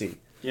jealousy.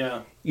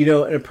 Yeah.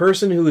 And a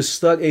person who is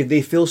stuck,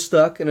 they feel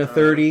stuck in a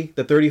 30,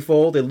 the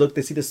 30-fold.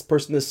 They see this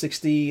person in the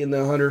 60 and the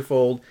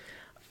 100-fold.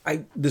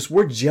 This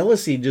word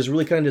jealousy just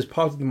really kind of just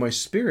popped into my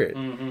spirit.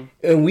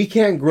 And we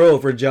can't grow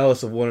if we're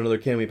jealous of one another,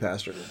 can we,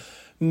 Pastor?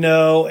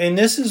 No, and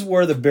this is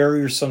where the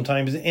barriers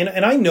sometimes, and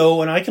I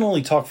know, and I can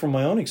only talk from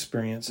my own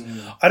experience.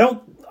 I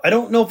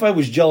don't know if I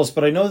was jealous,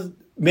 but I know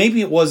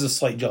maybe it was a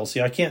slight jealousy.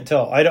 I can't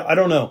tell. I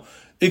don't know.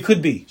 It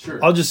could be.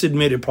 Sure. I'll just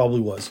admit it probably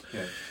was.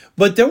 Okay.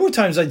 But there were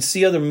times I'd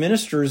see other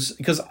ministers,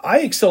 because I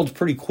excelled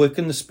pretty quick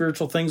in the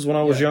spiritual things when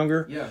I was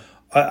younger. Yeah.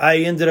 I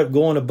ended up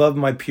going above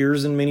my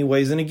peers in many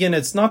ways. And again,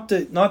 it's not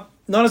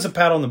as a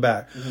pat on the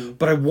back,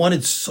 but I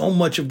wanted so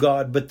much of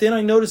God. But then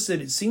I noticed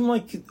that it seemed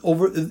like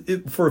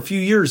for a few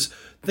years,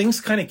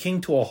 things kind of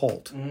came to a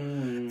halt.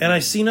 And I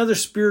seen other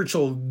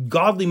spiritual,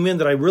 godly men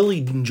that I really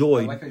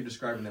enjoyed. I like how you're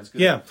describing that. It's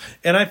good. Yeah.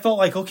 And I felt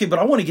like, okay, but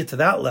I want to get to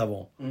that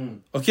level.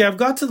 Okay, I've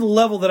got to the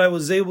level that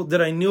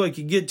I knew I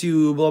could get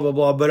to, blah, blah,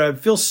 blah, but I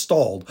feel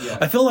stalled. Yeah.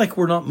 I feel like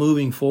we're not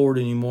moving forward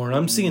anymore. And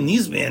I'm seeing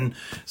these men,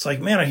 it's like,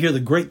 man, I hear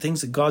the great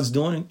things that God's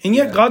doing. And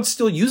yet God's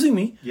still using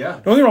me. Yeah.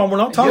 Don't get me wrong, we're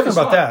not talking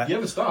about that. You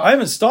haven't stopped. I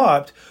haven't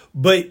stopped,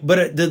 but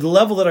at the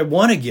level that I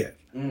want to get.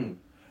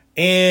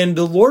 And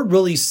the Lord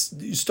really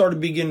started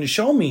beginning to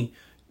show me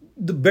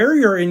the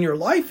barrier in your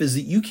life is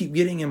that you keep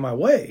getting in my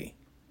way.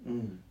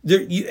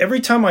 Every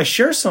time I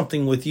share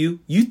something with you,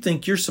 you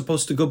think you're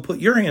supposed to go put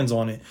your hands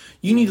on it.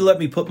 You need to let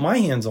me put my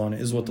hands on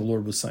it, is what the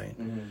Lord was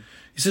saying.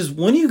 He says,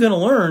 when are you going to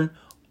learn?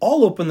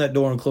 I'll open that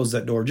door and close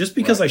that door. Just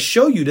because I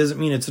show you doesn't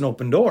mean it's an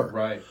open door.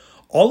 Right.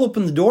 I'll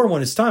open the door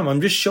when it's time. I'm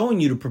just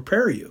showing you to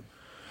prepare you.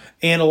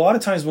 And a lot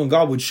of times when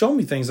God would show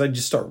me things, I'd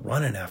just start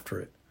running after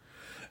it.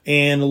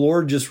 And the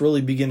Lord just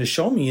really began to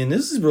show me. And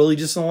this is really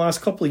just in the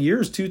last couple of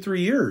years, 2-3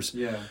 years.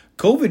 Yeah.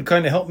 COVID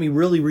kind of helped me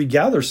really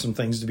regather some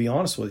things, to be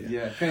honest with you.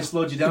 Yeah. Kind of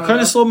slowed you down. It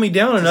kind of slowed me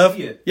down enough.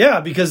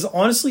 Yeah, because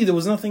honestly, there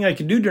was nothing I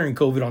could do during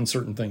COVID on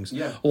certain things.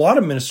 Yeah. A lot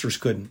of ministers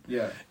couldn't.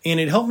 Yeah. And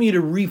it helped me to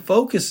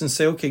refocus and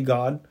say, okay,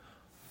 God,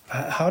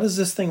 how does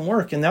this thing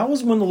work? And that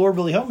was when the Lord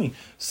really helped me.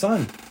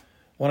 Son,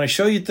 when I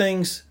show you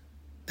things,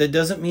 that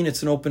doesn't mean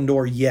it's an open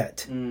door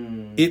yet.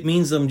 It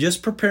means I'm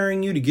just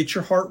preparing you to get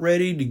your heart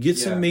ready, to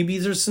get maybe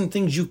there's some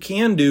things you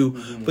can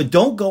do, but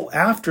don't go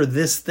after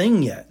this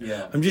thing yet.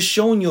 Yeah. I'm just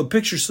showing you a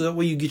picture so that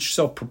way you get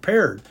yourself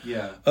prepared.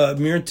 Yeah.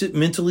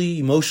 Mentally,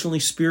 emotionally,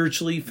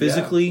 spiritually,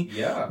 physically.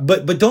 Yeah.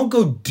 But don't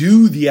go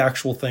do the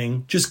actual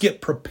thing. Just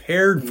get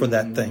prepared for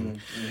that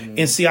thing.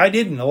 And see, I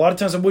didn't. A lot of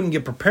times I wouldn't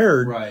get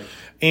prepared. Right.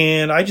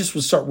 And I just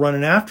would start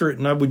running after it,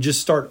 and I would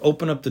just start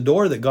open up the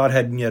door that God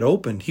hadn't yet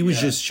opened. He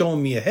was just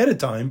showing me ahead of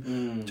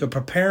time to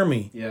prepare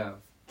me. Yeah.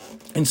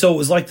 And so it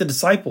was like the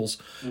disciples.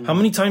 How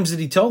many times did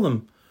he tell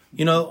them,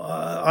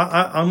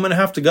 I'm going to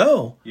have to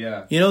go.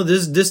 Yeah.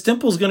 This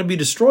temple is going to be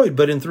destroyed,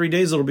 but in 3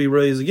 days it'll be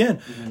raised again.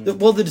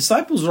 Well, the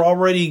disciples are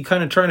already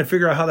kind of trying to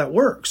figure out how that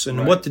works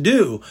and what to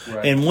do.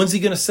 Right. And when's he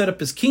going to set up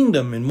his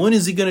kingdom? And when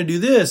is he going to do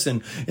this?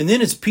 And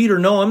then it's Peter,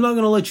 no, I'm not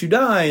going to let you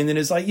die. And then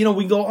it's like,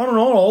 we go on and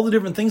on, all the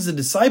different things the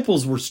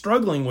disciples were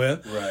struggling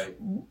with. Right.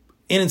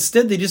 And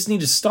instead they just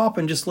need to stop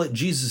and just let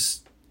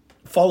Jesus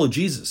follow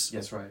Jesus.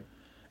 That's right.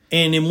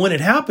 And then when it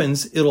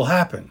happens, it'll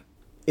happen.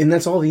 And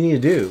that's all you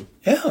need to do.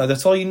 Yeah,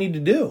 that's all you need to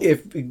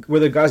do.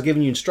 Whether God's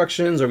giving you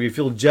instructions, or if you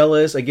feel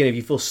jealous, again, if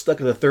you feel stuck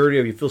at the 30,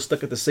 or if you feel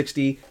stuck at the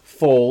 60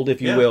 fold,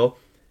 if you will,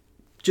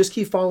 just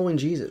keep following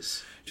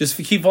Jesus. Just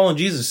keep following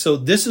Jesus. So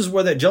this is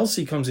where that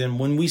jealousy comes in.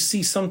 When we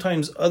see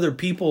sometimes other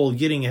people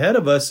getting ahead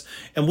of us,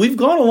 and we've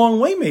gone a long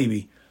way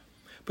maybe,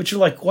 but you're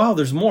like, wow,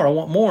 there's more. I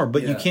want more,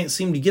 but you can't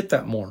seem to get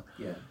that more.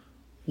 Yeah.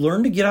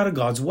 Learn to get out of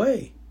God's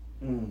way.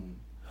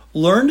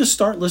 Learn to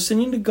start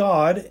listening to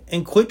God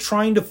and quit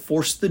trying to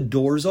force the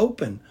doors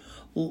open.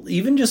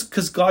 Even just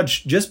because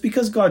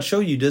God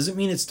showed you doesn't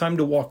mean it's time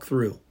to walk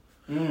through.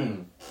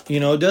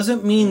 It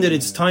doesn't mean that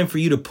it's time for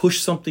you to push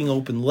something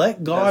open.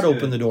 Let God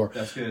open the door.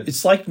 That's good.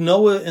 It's like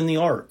Noah and the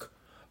ark.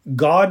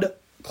 God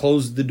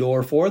closed the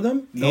door for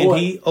them, Noah.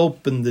 and he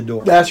opened the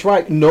door. That's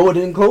right. Noah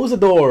didn't close the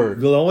door.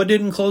 Noah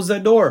didn't close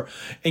that door.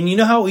 And you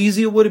know how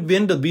easy it would have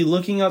been to be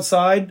looking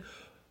outside?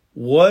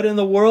 What in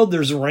the world?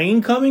 There's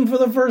rain coming for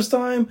the first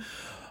time?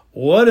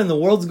 What in the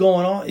world's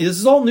going on? This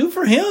is all new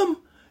for him.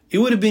 It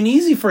would have been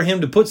easy for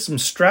him to put some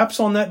straps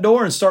on that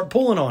door and start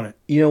pulling on it.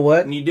 You know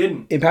what? And he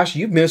didn't. And Pastor,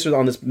 you've ministered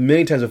on this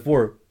many times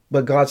before,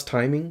 but God's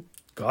timing.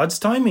 God's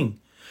timing.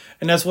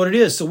 And that's what it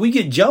is. So we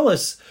get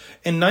jealous,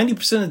 and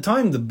 90% of the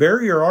time, the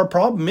barrier, our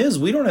problem is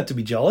we don't have to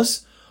be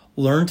jealous.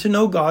 Learn to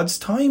know God's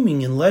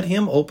timing and let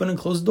him open and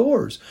close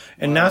doors.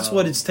 And that's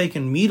what it's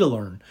taken me to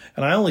learn.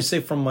 And I only say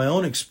from my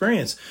own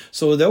experience.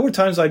 So there were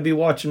times I'd be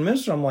watching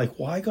minister. I'm like,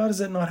 why, God, does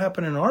that not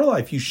happen in our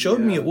life? You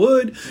showed me it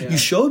would. Yeah. You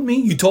showed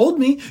me. You told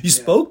me. You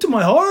spoke to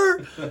my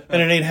heart.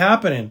 And it ain't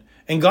happening.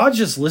 And God's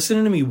just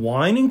listening to me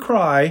whine and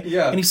cry.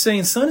 Yeah. And he's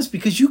saying, son, it's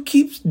because you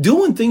keep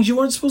doing things you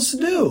weren't supposed to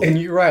do. And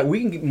you're right.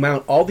 We can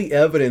mount all the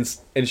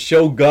evidence and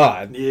show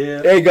God.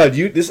 Yeah. Hey, God,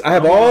 I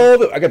have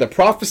I got the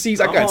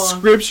prophecies. I got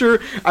scripture.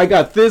 I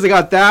got this. I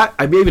got that.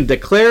 I even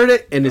declared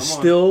it, and it's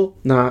still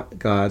not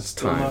God's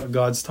time. Not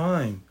God's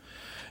time.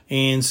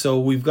 And so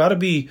we got to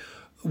be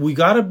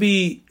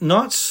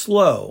not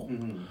slow,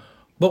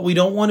 but we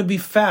don't want to be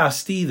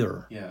fast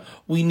either. Yeah.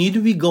 We need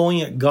to be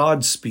going at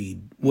God's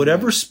speed.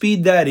 Whatever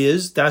speed that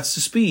is, that's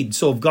the speed.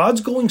 So if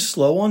God's going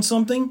slow on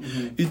something,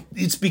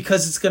 it's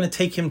because it's going to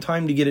take him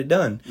time to get it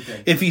done.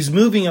 Okay. If he's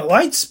moving at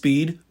light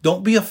speed,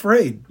 don't be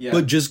afraid. Yeah.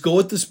 But just go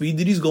at the speed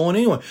that he's going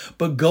anyway.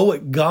 But go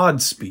at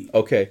God's speed.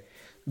 Okay.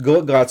 Go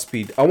at God's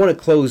speed. I want to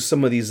close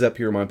some of these up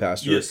here, my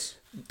pastor. Yes.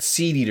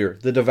 Seed eater,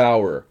 the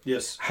devourer.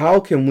 Yes.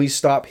 How can we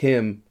stop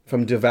him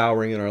from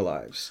devouring in our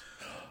lives?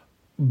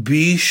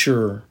 Be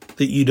sure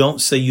that you don't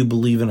say you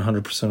believe in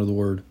 100% of the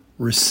word.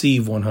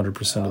 Receive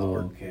 100% of the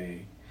word. Okay.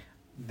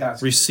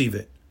 Receive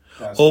it.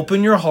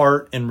 Open your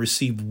heart and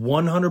receive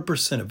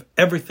 100% of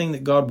everything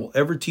that God will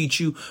ever teach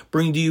you,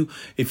 bring to you.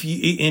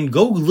 And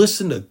go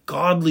listen to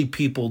godly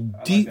people,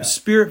 deep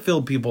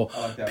spirit-filled people,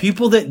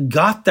 people that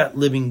got that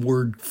living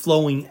word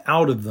flowing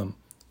out of them.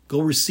 Go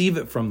receive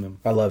it from them.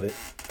 I love it.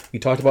 You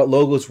talked about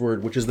Logos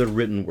word, which is the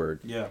written word.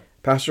 Yeah.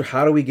 Pastor,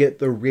 how do we get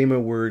the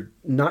Rhema word,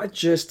 not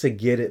just to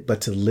get it,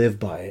 but to live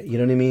by it? You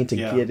know what I mean? To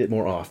get it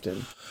more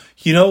often.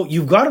 You know,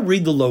 you've got to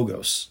read the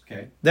Logos.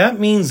 Okay. That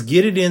means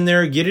get it in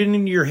there, get it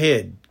into your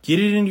head. Get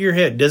it into your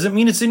head. Doesn't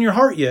mean it's in your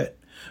heart yet,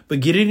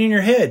 but get it in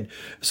your head.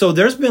 So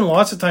there's been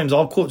lots of times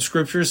I'll quote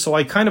scriptures, so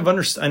I kind of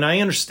understand, and I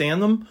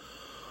understand them,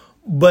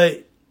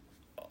 but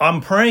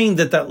I'm praying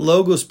that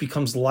Logos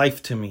becomes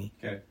life to me.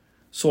 Okay.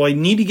 So I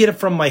need to get it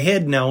from my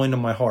head now into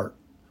my heart.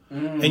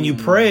 And you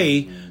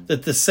pray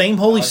that the same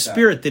Holy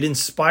Spirit that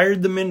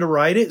inspired the men to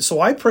write it. So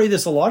I pray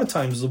this a lot of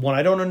times when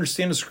I don't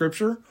understand a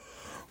scripture,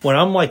 when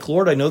I'm like,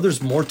 Lord, I know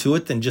there's more to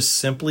it than just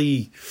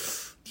simply,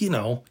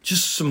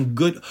 just some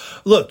good.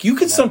 Look, you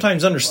can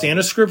sometimes understand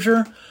a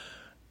scripture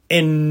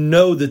and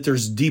know that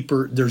there's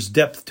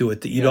depth to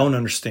it that you don't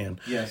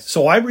understand. Yes.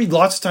 So I read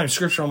lots of times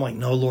scripture. I'm like,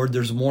 no, Lord,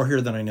 there's more here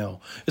than I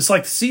know. It's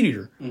like the seed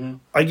eater. Mm-hmm.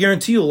 I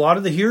guarantee you a lot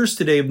of the hearers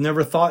today have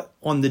never thought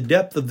on the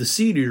depth of the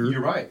seed eater.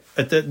 You're right.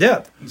 At that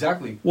depth.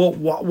 Exactly.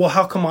 Well,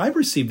 how come I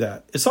received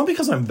that? It's not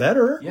because I'm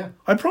better. Yeah.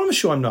 I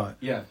promise you I'm not.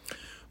 Yeah.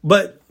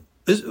 But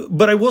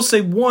I will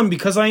say, one,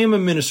 because I am a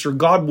minister,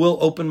 God will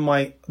open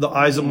the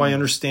eyes of my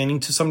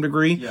understanding to some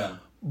degree. Yeah.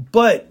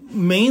 But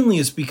mainly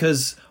it's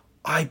because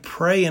I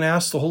pray and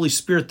ask the Holy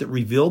Spirit that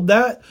revealed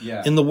that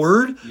in the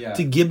Word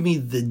to give me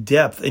the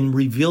depth and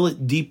reveal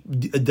it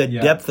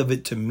depth of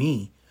it to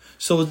me.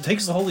 So it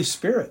takes the Holy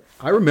Spirit.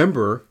 I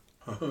remember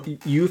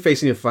you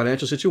facing a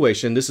financial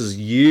situation. This is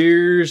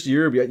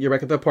you're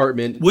back at the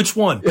apartment. Which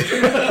one?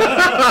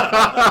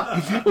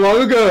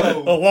 Long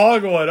ago. A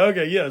long one.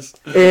 Okay, yes.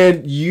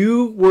 And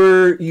you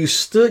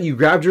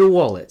grabbed your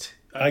wallet.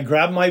 I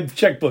grabbed my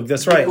checkbook.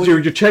 That's right.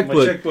 Your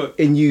checkbook.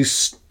 And you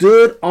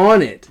stood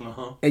on it.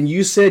 Uh-huh. And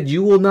you said,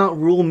 you will not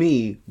rule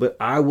me, but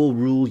I will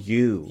rule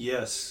you.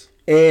 Yes.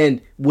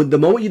 And when the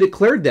moment you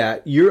declared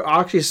that, you're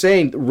actually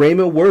saying,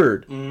 Rhema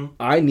word,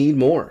 I need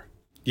more.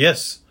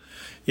 Yes.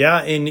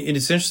 Yeah, and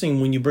it's interesting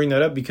when you bring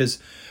that up because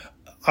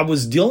I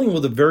was dealing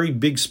with a very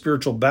big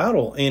spiritual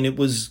battle, and it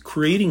was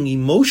creating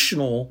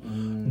emotional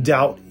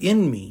doubt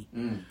in me.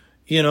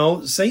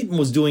 Satan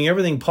was doing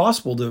everything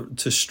possible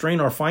to strain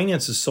our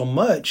finances so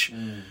much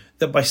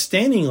that by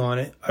standing on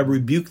it, I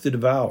rebuked the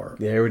devourer.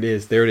 There it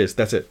is.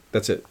 That's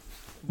it.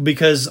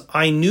 Because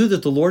I knew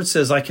that the Lord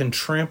says I can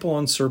trample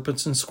on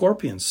serpents and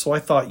scorpions. So I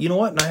thought, you know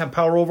what? And I have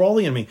power over all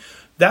the enemy.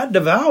 That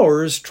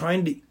devourer is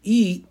trying to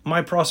eat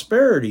my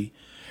prosperity.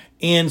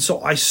 And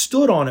so I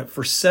stood on it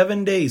for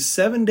 7 days.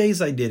 7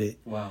 days I did it.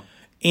 Wow.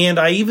 And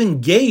I even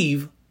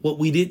gave what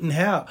we didn't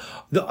have.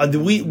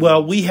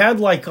 We had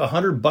like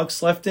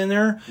 $100 left in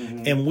there,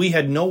 and we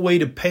had no way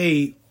to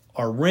pay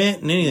our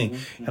rent and anything.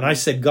 And I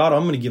said, God,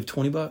 I'm going to give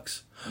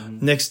 $20.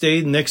 Next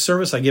day, next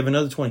service, I give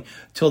another 20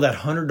 till that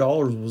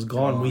 $100 was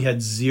gone. We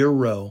had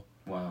zero.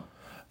 Wow.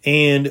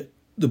 And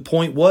the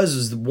point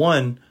is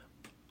one,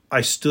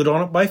 I stood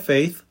on it by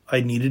faith.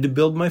 I needed to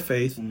build my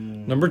faith.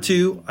 Number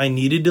 2, I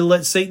needed to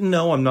let Satan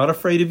know I'm not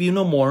afraid of you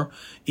no more.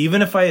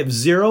 Even if I have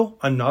 0,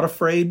 I'm not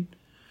afraid.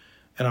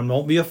 And I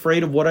won't be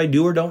afraid of what I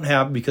do or don't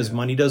have because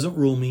money doesn't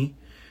rule me.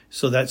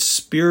 So that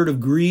spirit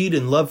of greed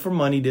and love for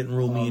money didn't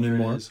rule me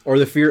anymore. Or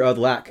the fear of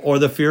lack. Or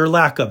the fear or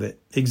lack of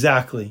it.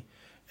 Exactly.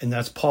 And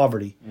that's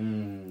poverty.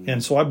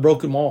 And so I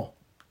broke them all.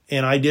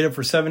 And I did it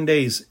for 7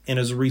 days. And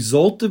as a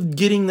result of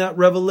getting that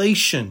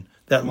revelation,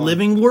 that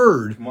living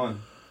word,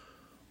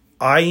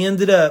 I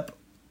ended up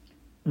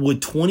with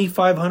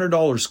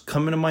 $2,500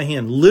 coming in my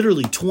hand.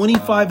 Literally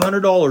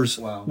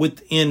 $2,500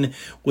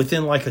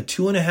 within like a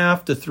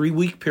 2.5 to 3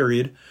 week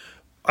period.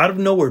 Out of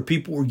nowhere,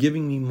 people were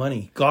giving me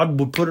money. God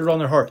would put it on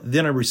their heart.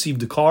 Then I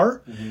received a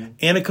car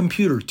and a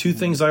computer. 2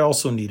 things I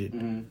also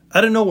needed.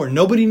 Out of nowhere.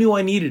 Nobody knew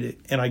I needed it,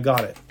 and I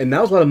got it. And that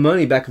was a lot of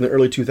money back in the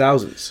early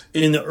 2000s.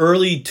 In the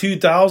early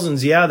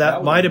 2000s, yeah,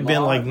 that might have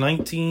been like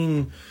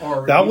 19...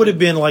 That would have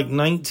been like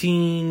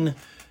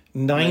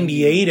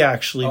 1998,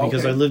 actually,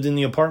 because I lived in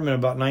the apartment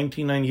about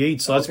 1998.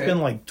 So that's been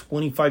like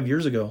 25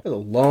 years ago. That's a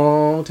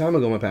long time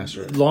ago, my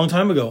pastor. Long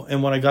time ago.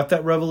 And when I got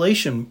that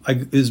revelation,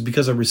 is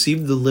because I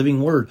received the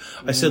living word.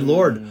 I said,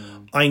 Lord,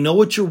 I know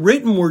what your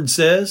written word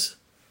says,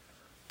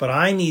 but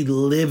I need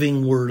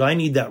living word. I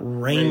need that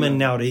rhema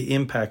now to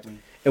impact me.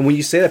 And when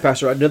you say that,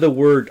 Pastor, another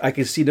word, I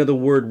can see another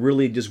word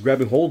really just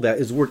grabbing hold of that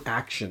is the word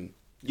action.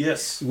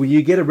 Yes. When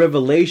you get a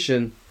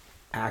revelation,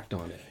 act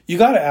on it. You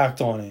got to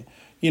act on it.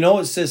 You know,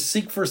 it says,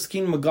 seek first the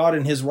kingdom of God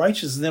and his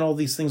righteousness, and then all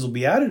these things will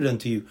be added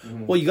unto you.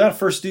 Well, you got to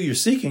first do your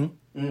seeking.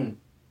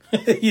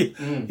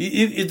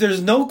 If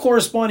there's no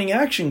corresponding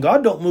action,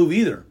 God don't move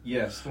either.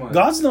 Yes. Come on.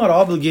 God's not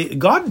obligated.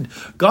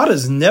 God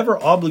is never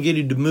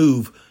obligated to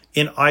move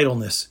in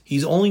idleness.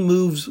 He only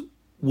moves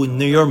when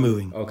you're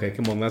moving. Okay,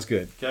 come on. That's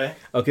good.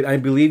 Okay, I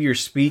believe you're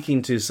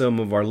speaking to some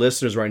of our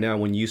listeners right now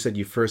when you said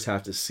you first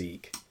have to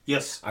seek.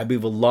 Yes. I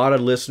believe a lot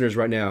of listeners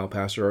right now,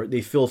 Pastor,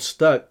 they feel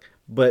stuck.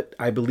 But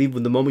I believe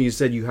when the moment you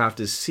said you have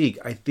to seek,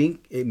 I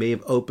think it may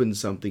have opened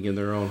something in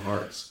their own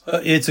hearts.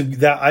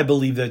 I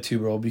believe that too,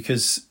 bro.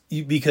 Because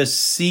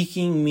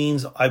seeking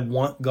means I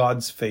want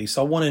God's face.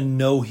 I want to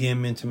know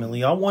Him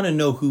intimately. I want to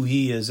know who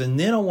He is, and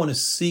then I want to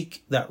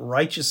seek that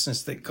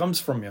righteousness that comes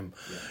from Him.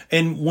 Yeah.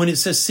 And when it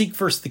says seek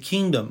first the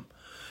kingdom,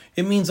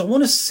 it means I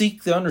want to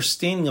seek the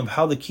understanding of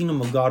how the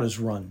kingdom of God is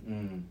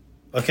run.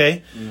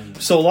 Okay?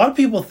 So a lot of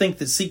people think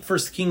that seek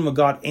first the kingdom of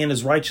God and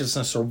his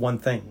righteousness are one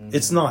thing.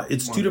 It's not.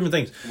 It's 2 different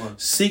things.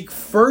 Seek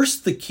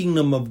first the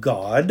kingdom of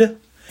God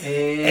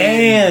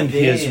and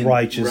his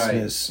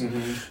righteousness.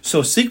 Right.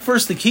 So seek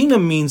first the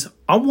kingdom means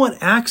I want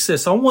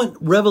access. I want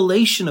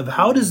revelation of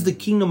how does the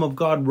kingdom of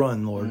God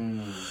run, Lord?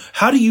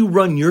 How do you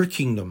run your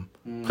kingdom?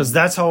 Because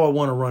that's how I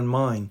want to run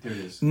mine.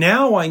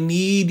 Now I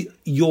need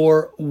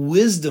your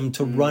wisdom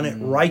to run it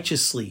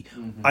righteously.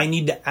 I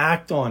need to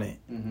act on it.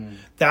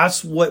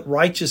 That's what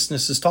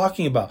righteousness is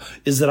talking about,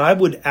 is that I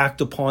would act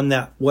upon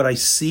that, what I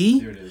see,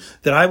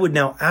 that I would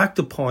now act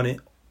upon it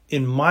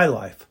in my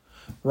life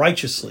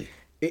righteously.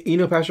 You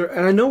know, Pastor,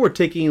 and I know we're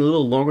taking a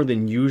little longer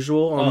than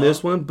usual on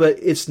this one, but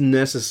it's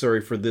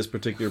necessary for this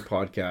particular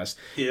podcast.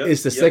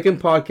 It's the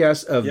second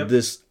podcast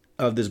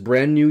of this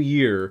brand new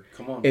year,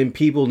 and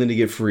people need to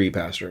get free,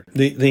 Pastor.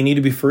 They need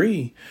to be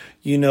free.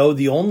 You know,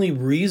 the only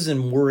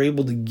reason we're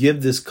able to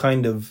give this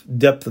kind of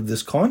depth of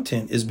this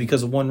content is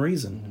because of one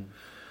reason.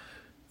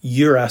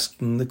 You're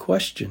asking the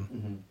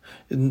question.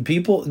 And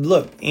people,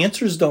 look,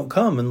 answers don't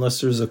come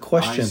unless there's a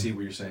question. I see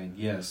what you're saying.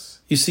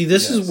 Yes. You see,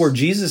 this is where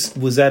Jesus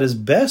was at his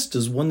best,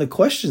 is when the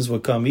questions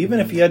would come.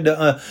 Even if you had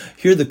to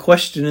hear the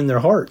question in their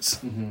hearts,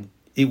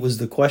 it was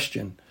the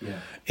question. Yeah.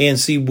 And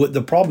see, what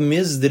the problem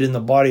is that in the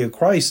body of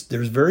Christ,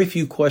 there's very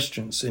few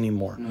questions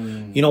anymore.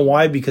 You know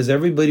why? Because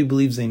everybody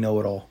believes they know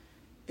it all.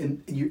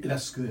 And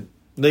that's good.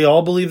 They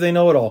all believe they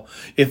know it all.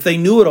 If they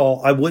knew it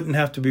all, I wouldn't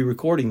have to be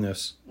recording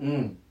this.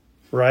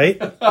 Right?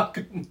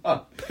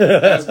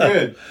 That's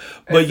good.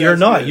 But you're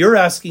not. Good. You're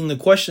asking the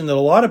question that a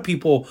lot of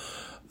people,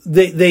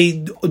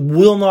 they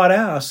will not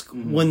ask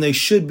when they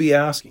should be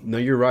asking. No,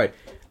 you're right.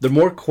 The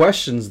more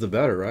questions, the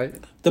better, right?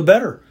 The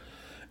better.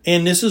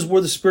 And this is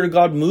where the Spirit of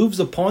God moves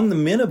upon the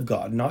men of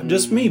God. Not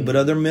just me, but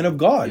other men of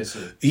God. Yes,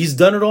 sir. He's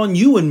done it on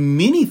you in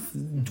many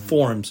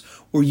forms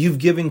where you've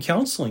given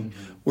counseling.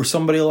 Where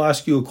somebody will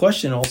ask you a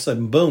question and all of a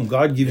sudden, boom,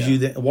 God gives you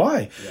that.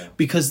 Why? Yeah.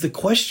 Because the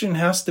question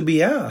has to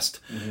be asked.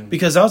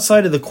 Because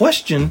outside of the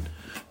question,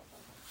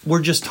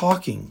 we're just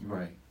talking.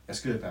 Right.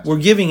 That's good, Pastor. We're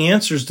giving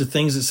answers to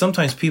things that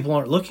sometimes people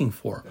aren't looking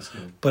for. That's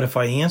good. But if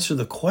I answer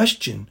the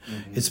question,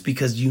 it's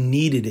because you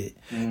needed it.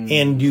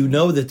 And you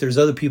know that there's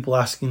other people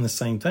asking the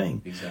same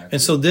thing. Exactly.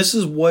 And so this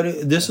is where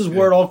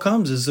it all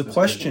comes, is the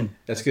question. Good.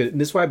 That's good.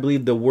 And this is why I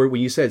believe the word, when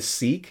you said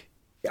seek,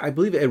 I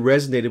believe it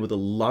resonated with a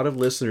lot of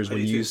listeners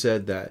when you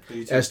said that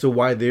as to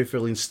why they're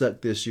feeling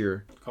stuck this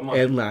year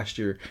and last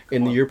year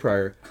and the year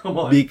prior.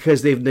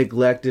 Because they've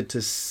neglected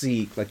to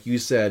seek, like you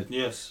said,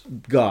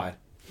 God,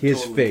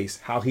 His face,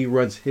 how He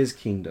runs His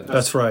kingdom.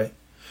 That's right.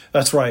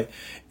 That's right.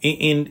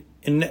 And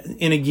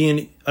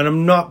again, and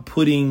I'm not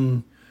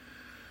putting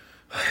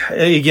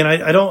Again,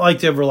 I don't like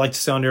to ever like to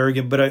sound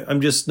arrogant, but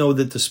I'm just know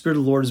that the Spirit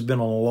of the Lord has been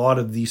on a lot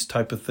of these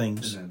type of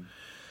things. Amen.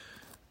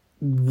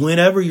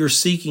 Whenever you're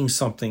seeking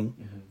something,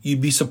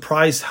 you'd be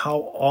surprised how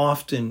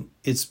often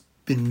it's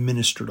been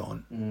ministered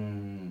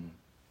on.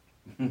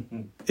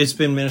 It's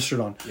been ministered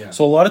on. Yeah.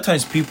 So a lot of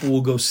times people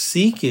will go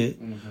seek it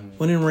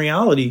when in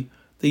reality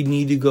they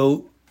need to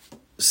go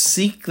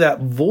seek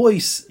that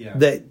voice. Yeah.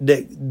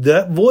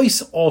 That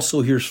voice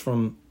also hears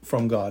from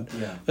God.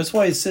 Yeah. That's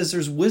why it says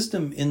there's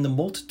wisdom in the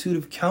multitude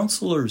of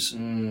counselors.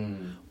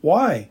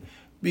 Why?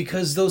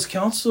 Because those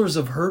counselors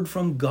have heard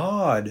from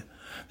God.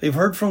 They've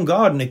heard from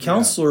God, and a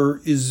counselor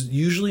is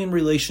usually in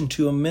relation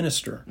to a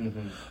minister.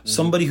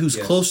 Somebody who's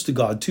close to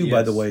God too,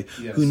 by the way,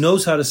 who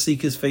knows how to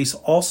seek his face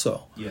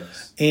also.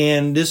 Yes.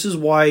 And this is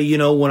why,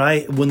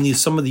 when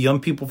some of the young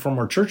people from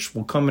our church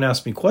will come and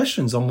ask me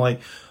questions, I'm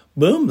like,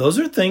 boom, those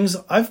are things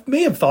I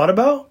may have thought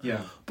about.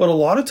 Yeah. But a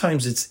lot of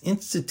times it's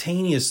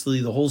instantaneously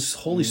the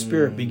Holy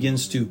Spirit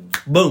begins to,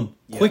 boom,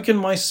 quicken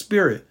my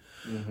spirit.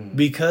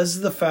 Because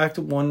of the fact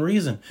that one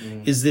reason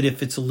is that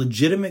if it's a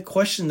legitimate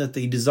question that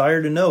they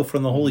desire to know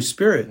from the Holy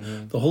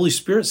Spirit, the Holy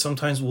Spirit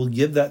sometimes will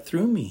give that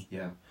through me.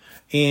 Yeah.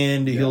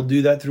 And he'll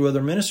do that through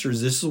other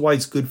ministers. This is why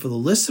it's good for the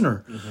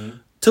listener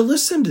to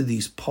listen to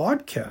these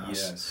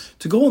podcasts,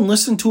 to go and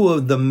listen to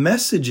the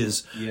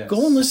messages,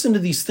 go and listen to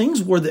these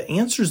things where the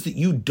answers that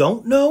you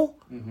don't know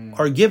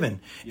are given.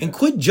 And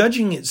quit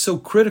judging it so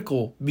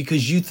critical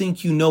because you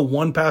think you know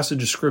one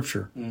passage of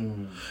Scripture.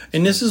 And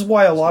this is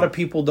why a lot of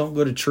people don't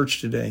go to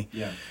church today.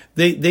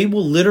 They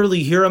will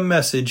literally hear a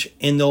message,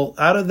 and they'll,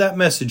 out of that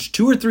message,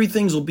 2 or 3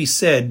 things will be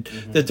said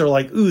that they're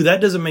like, ooh, that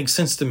doesn't make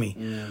sense to me.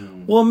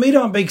 Well, it may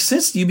not make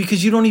sense to you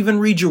because you don't even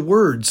read your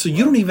word. So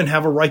you don't even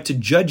have a right to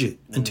judge it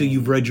until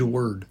you've read your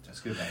word. That's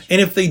good, Pastor. And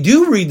if they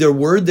do read their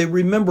word, they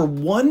remember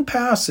one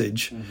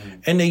passage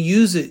and they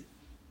use it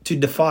to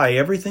defy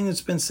everything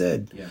that's been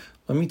said.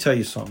 Let me tell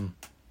you something.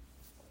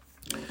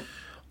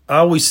 I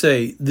always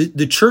say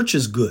the church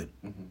is good,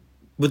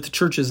 but the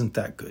church isn't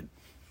that good.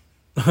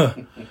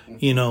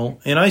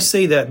 And I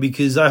say that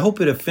because I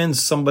hope it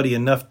offends somebody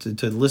enough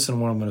to listen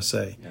to what I'm going to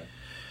say.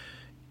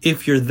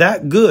 If you're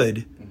that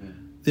good,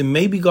 then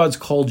maybe God's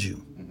called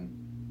you.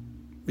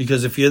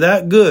 Because if you're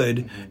that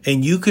good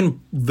and you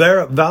can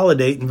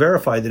validate and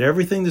verify that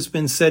everything that's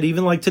been said,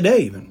 even like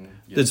today,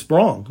 that's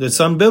wrong, that's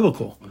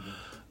unbiblical,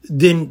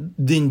 then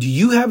do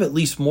you have at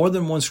least more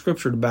than one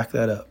scripture to back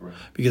that up?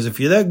 Because if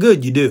you're that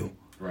good, you do.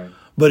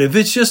 But if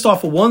it's just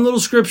off of one little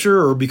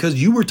scripture, or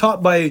because you were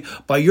taught by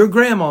your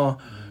grandma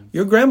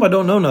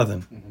don't know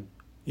nothing.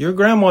 Your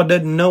grandma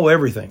doesn't know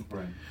everything.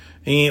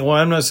 And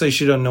I'm not saying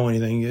she doesn't know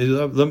anything.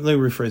 Let me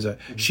rephrase that.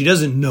 She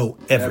doesn't know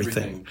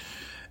everything.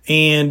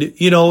 And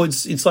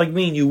it's like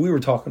me and you. We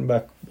were talking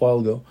back a while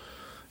ago.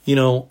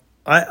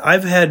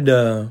 I've had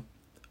a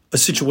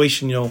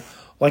situation.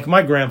 Like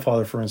my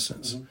grandfather, for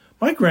instance.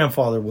 My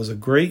grandfather was a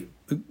great.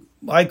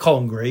 I call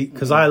him great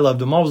because I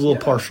loved him. I was a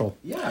little partial.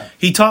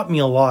 He taught me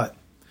a lot.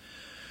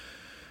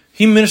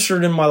 He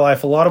ministered in my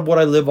life. A lot of what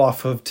I live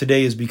off of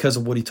today is because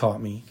of what he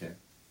taught me.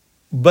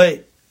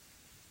 But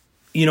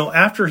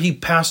after he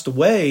passed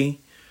away,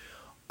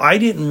 I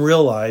didn't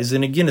realize,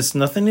 and again, it's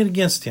nothing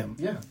against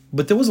him,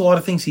 but there was a lot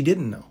of things he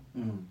didn't know.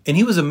 And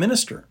he was a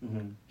minister.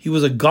 He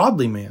was a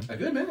godly man. A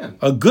good man.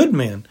 A good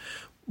man.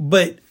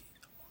 But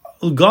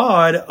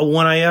God,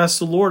 when I asked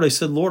the Lord, I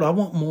said, Lord, I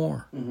want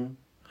more.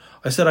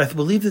 I said, I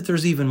believe that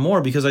there's even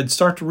more, because I'd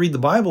start to read the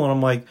Bible and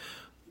I'm like,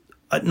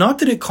 not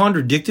that it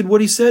contradicted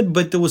what he said,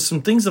 but there was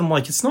some things that I'm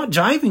like, it's not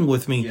jiving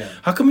with me.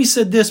 How come he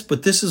said this,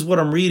 but this is what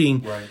I'm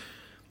reading?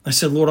 I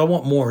said, Lord, I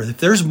want more. If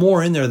there's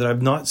more in there that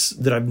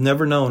I've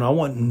never known, I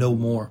want to know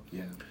more.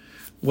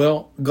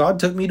 Well, God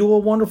took me to a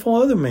wonderful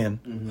other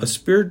man, a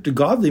spirit to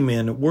godly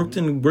man that worked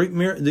in great,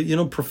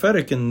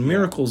 prophetic and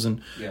miracles.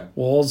 And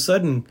well, all of a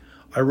sudden,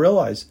 I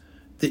realized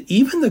that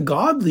even the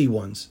godly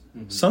ones,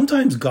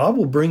 sometimes God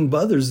will bring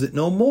others that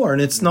know more.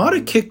 And it's not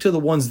a kick to the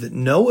ones that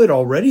know it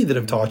already that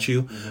have taught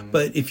you.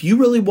 But if you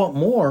really want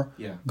more,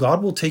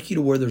 God will take you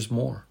to where there's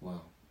more.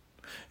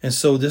 And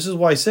so this is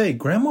why I say,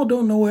 Grandma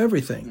don't know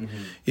everything.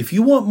 If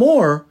you want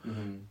more,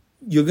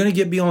 you're going to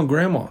get beyond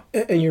Grandma.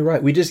 And you're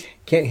right. We just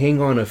can't hang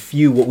on a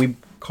few what we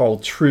call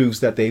truths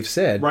that they've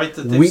said. Right,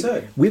 that they've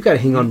said. We've got to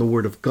hang on the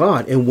Word of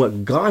God and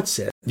what God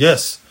said.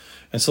 Yes.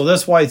 And so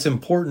that's why it's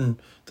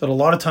important that a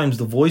lot of times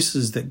the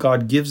voices that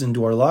God gives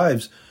into our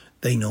lives,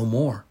 they know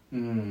more.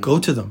 Go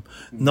to them.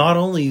 Not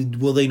only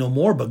will they know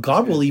more, but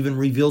God will even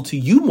reveal to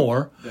you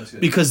more,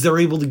 because they're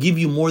able to give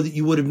you more that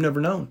you would have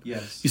never known. You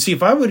see,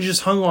 if I would have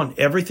just hung on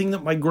everything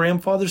that my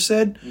grandfather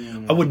said,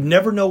 I would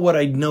never know what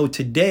I know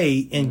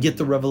today and get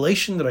the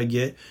revelation that I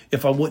get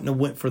if I wouldn't have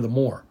went for the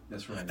more.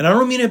 And I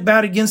don't mean it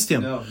bad against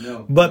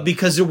him, but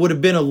because there would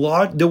have been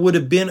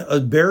a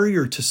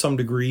barrier to some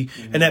degree,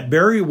 and that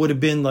barrier would have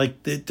been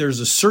like that there's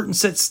a certain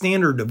set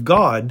standard of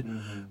God,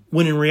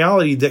 when in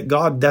reality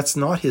that's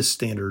not his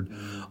standard.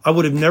 I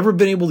would have never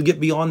been able to get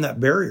beyond that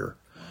barrier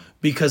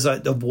because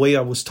of the way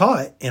I was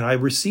taught, and I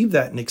received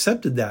that and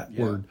accepted that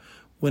word.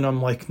 when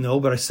I'm like,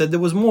 no, but I said there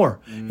was more.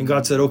 And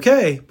God said,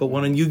 okay, but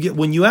when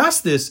you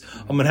ask this,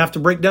 I'm going to have to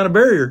break down a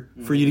barrier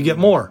for you to get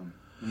more.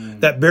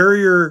 That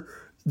barrier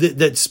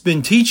that's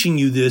been teaching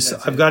you this,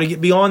 I've got to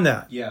get beyond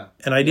that. Yeah.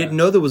 And I didn't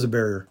know there was a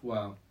barrier.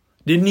 Wow.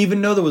 Didn't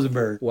even know there was a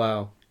barrier.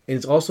 Wow. And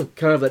it's also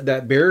kind of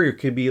that barrier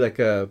could be like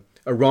a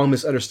wrong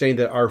misunderstanding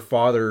that our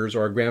fathers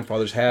or our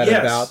grandfathers had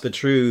about the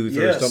truth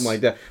or something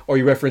like that. Or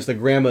you referenced the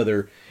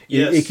grandmother.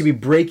 It could be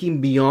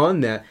breaking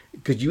beyond that.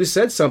 Because you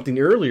said something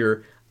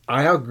earlier,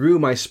 I outgrew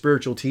my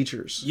spiritual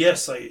teachers.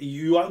 Yes,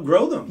 you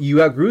outgrow them.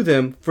 You outgrew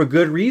them for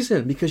good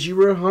reason, because you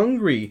were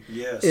hungry.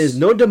 Yes. There's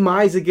no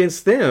demise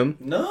against them.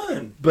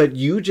 None. But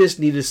you just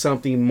needed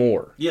something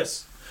more.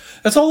 Yes.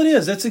 That's all it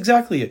is. That's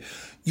exactly it.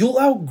 You'll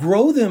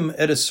outgrow them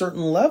at a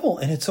certain level,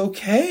 and it's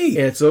okay.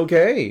 It's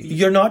okay.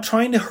 You're not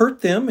trying to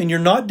hurt them, and you're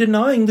not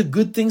denying the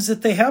good things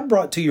that they have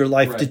brought to your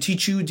life to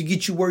teach you, to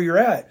get you where you're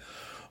at.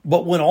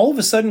 But when all of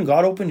a sudden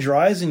God opens your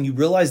eyes and you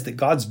realize that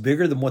God's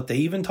bigger than what they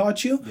even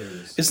taught you,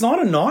 it's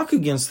not a knock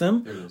against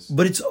them,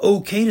 but it's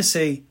okay to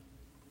say,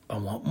 I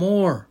want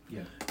more.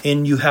 Yeah.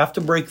 And you have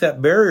to break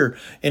that barrier.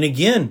 And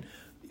again,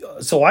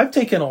 so I've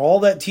taken all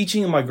that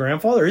teaching of my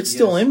grandfather. It's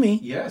still in me.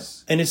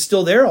 Yes. And it's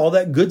still there, all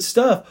that good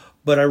stuff.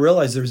 But I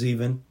realize there's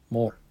even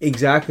more.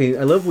 Exactly.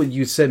 I love what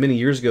you said many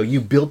years ago.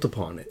 You built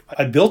upon it.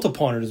 I built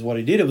upon it is what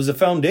I did. It was a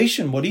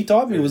foundation. What he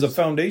taught me was a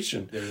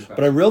foundation.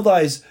 But I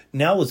realized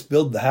now let's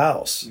build the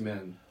house.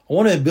 Amen. I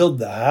want to build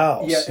the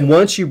house. Yeah. And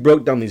once you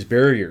broke down these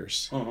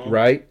barriers,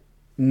 right?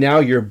 Now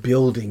you're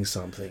building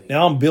something.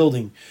 Now I'm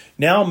building.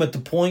 Now I'm at the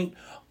point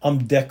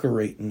I'm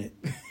decorating it.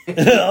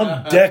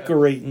 I'm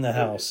decorating the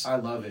house. I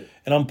love it.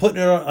 And I'm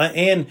putting it on,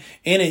 and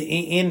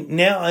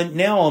now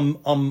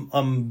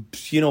I'm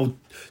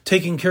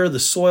taking care of the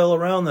soil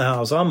around the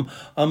house. I'm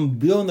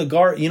building the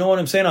garden. You know what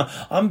I'm saying?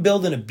 I'm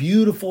building a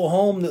beautiful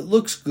home that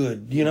looks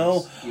good.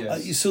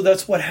 Yes. So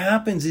that's what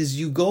happens is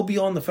you go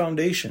beyond the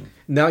foundation.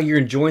 Now you're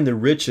enjoying the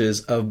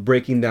riches of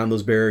breaking down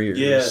those barriers.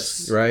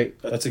 Yes, right.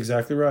 That's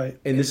exactly right.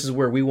 And this is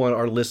where we want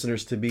our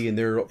listeners to be in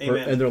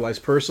their lives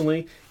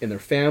personally, in their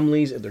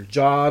families, in their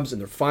jobs, in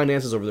their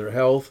finances, over their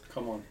health.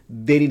 Come on.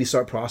 They need to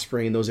start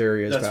prospering in those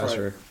areas, That's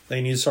Pastor. Right.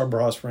 They need to start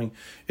prospering.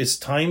 It's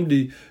time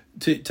to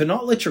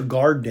not let your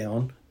guard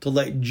down, to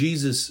let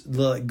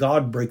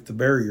God break the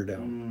barrier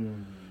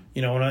down.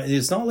 And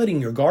it's not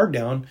letting your guard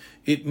down.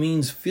 It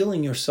means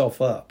filling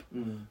yourself up.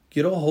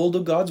 Get a hold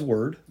of God's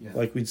word,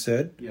 like we'd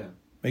said. Yeah.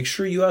 Make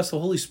sure you ask the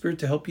Holy Spirit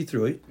to help you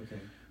through it.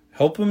 Okay.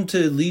 Help him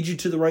to lead you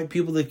to the right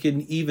people that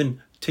can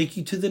even take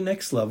you to the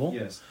next level.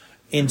 Yes.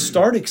 And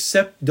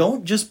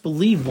don't just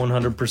believe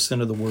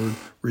 100% of the word,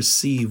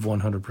 receive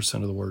 100%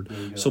 of the word.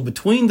 So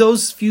between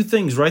those few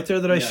things right there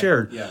that I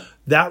shared,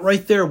 that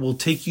right there will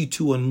take you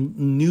to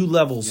new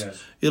levels.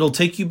 Yes. It'll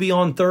take you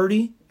beyond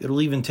 30.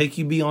 It'll even take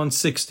you beyond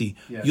 60.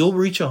 Yes. You'll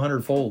reach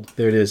 100-fold.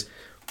 There it is.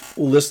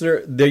 Well,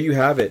 listener, there you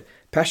have it.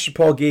 Pastor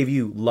Paul gave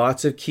you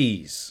lots of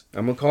keys.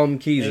 I'm going to call them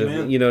keys.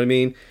 You know what I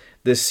mean?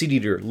 The Seed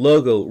Eater,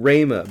 Logo,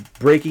 Rhema,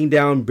 breaking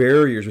down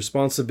barriers,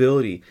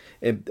 responsibility,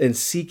 and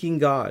seeking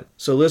God.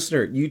 So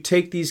listener, you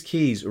take these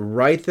keys,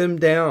 write them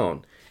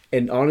down,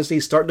 and honestly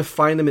start to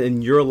find them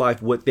in your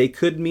life, what they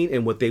could mean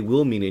and what they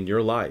will mean in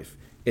your life.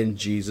 In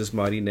Jesus'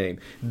 mighty name.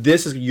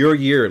 This is your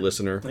year,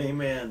 listener.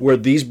 Amen. Where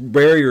these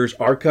barriers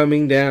are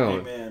coming down.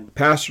 Amen.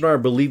 Pastor and I are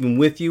believing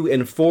with you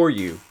and for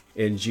you.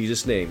 In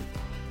Jesus' name.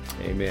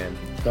 Amen.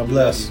 God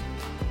bless.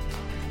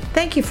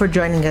 Thank you for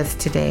joining us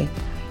today.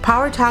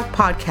 Power Talk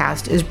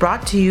Podcast is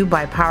brought to you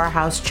by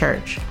Powerhouse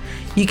Church.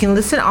 You can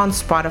listen on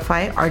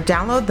Spotify or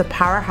download the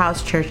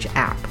Powerhouse Church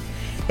app.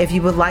 If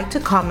you would like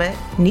to comment,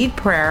 need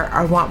prayer,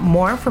 or want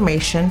more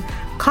information,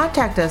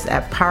 contact us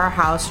at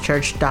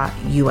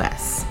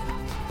powerhousechurch.us.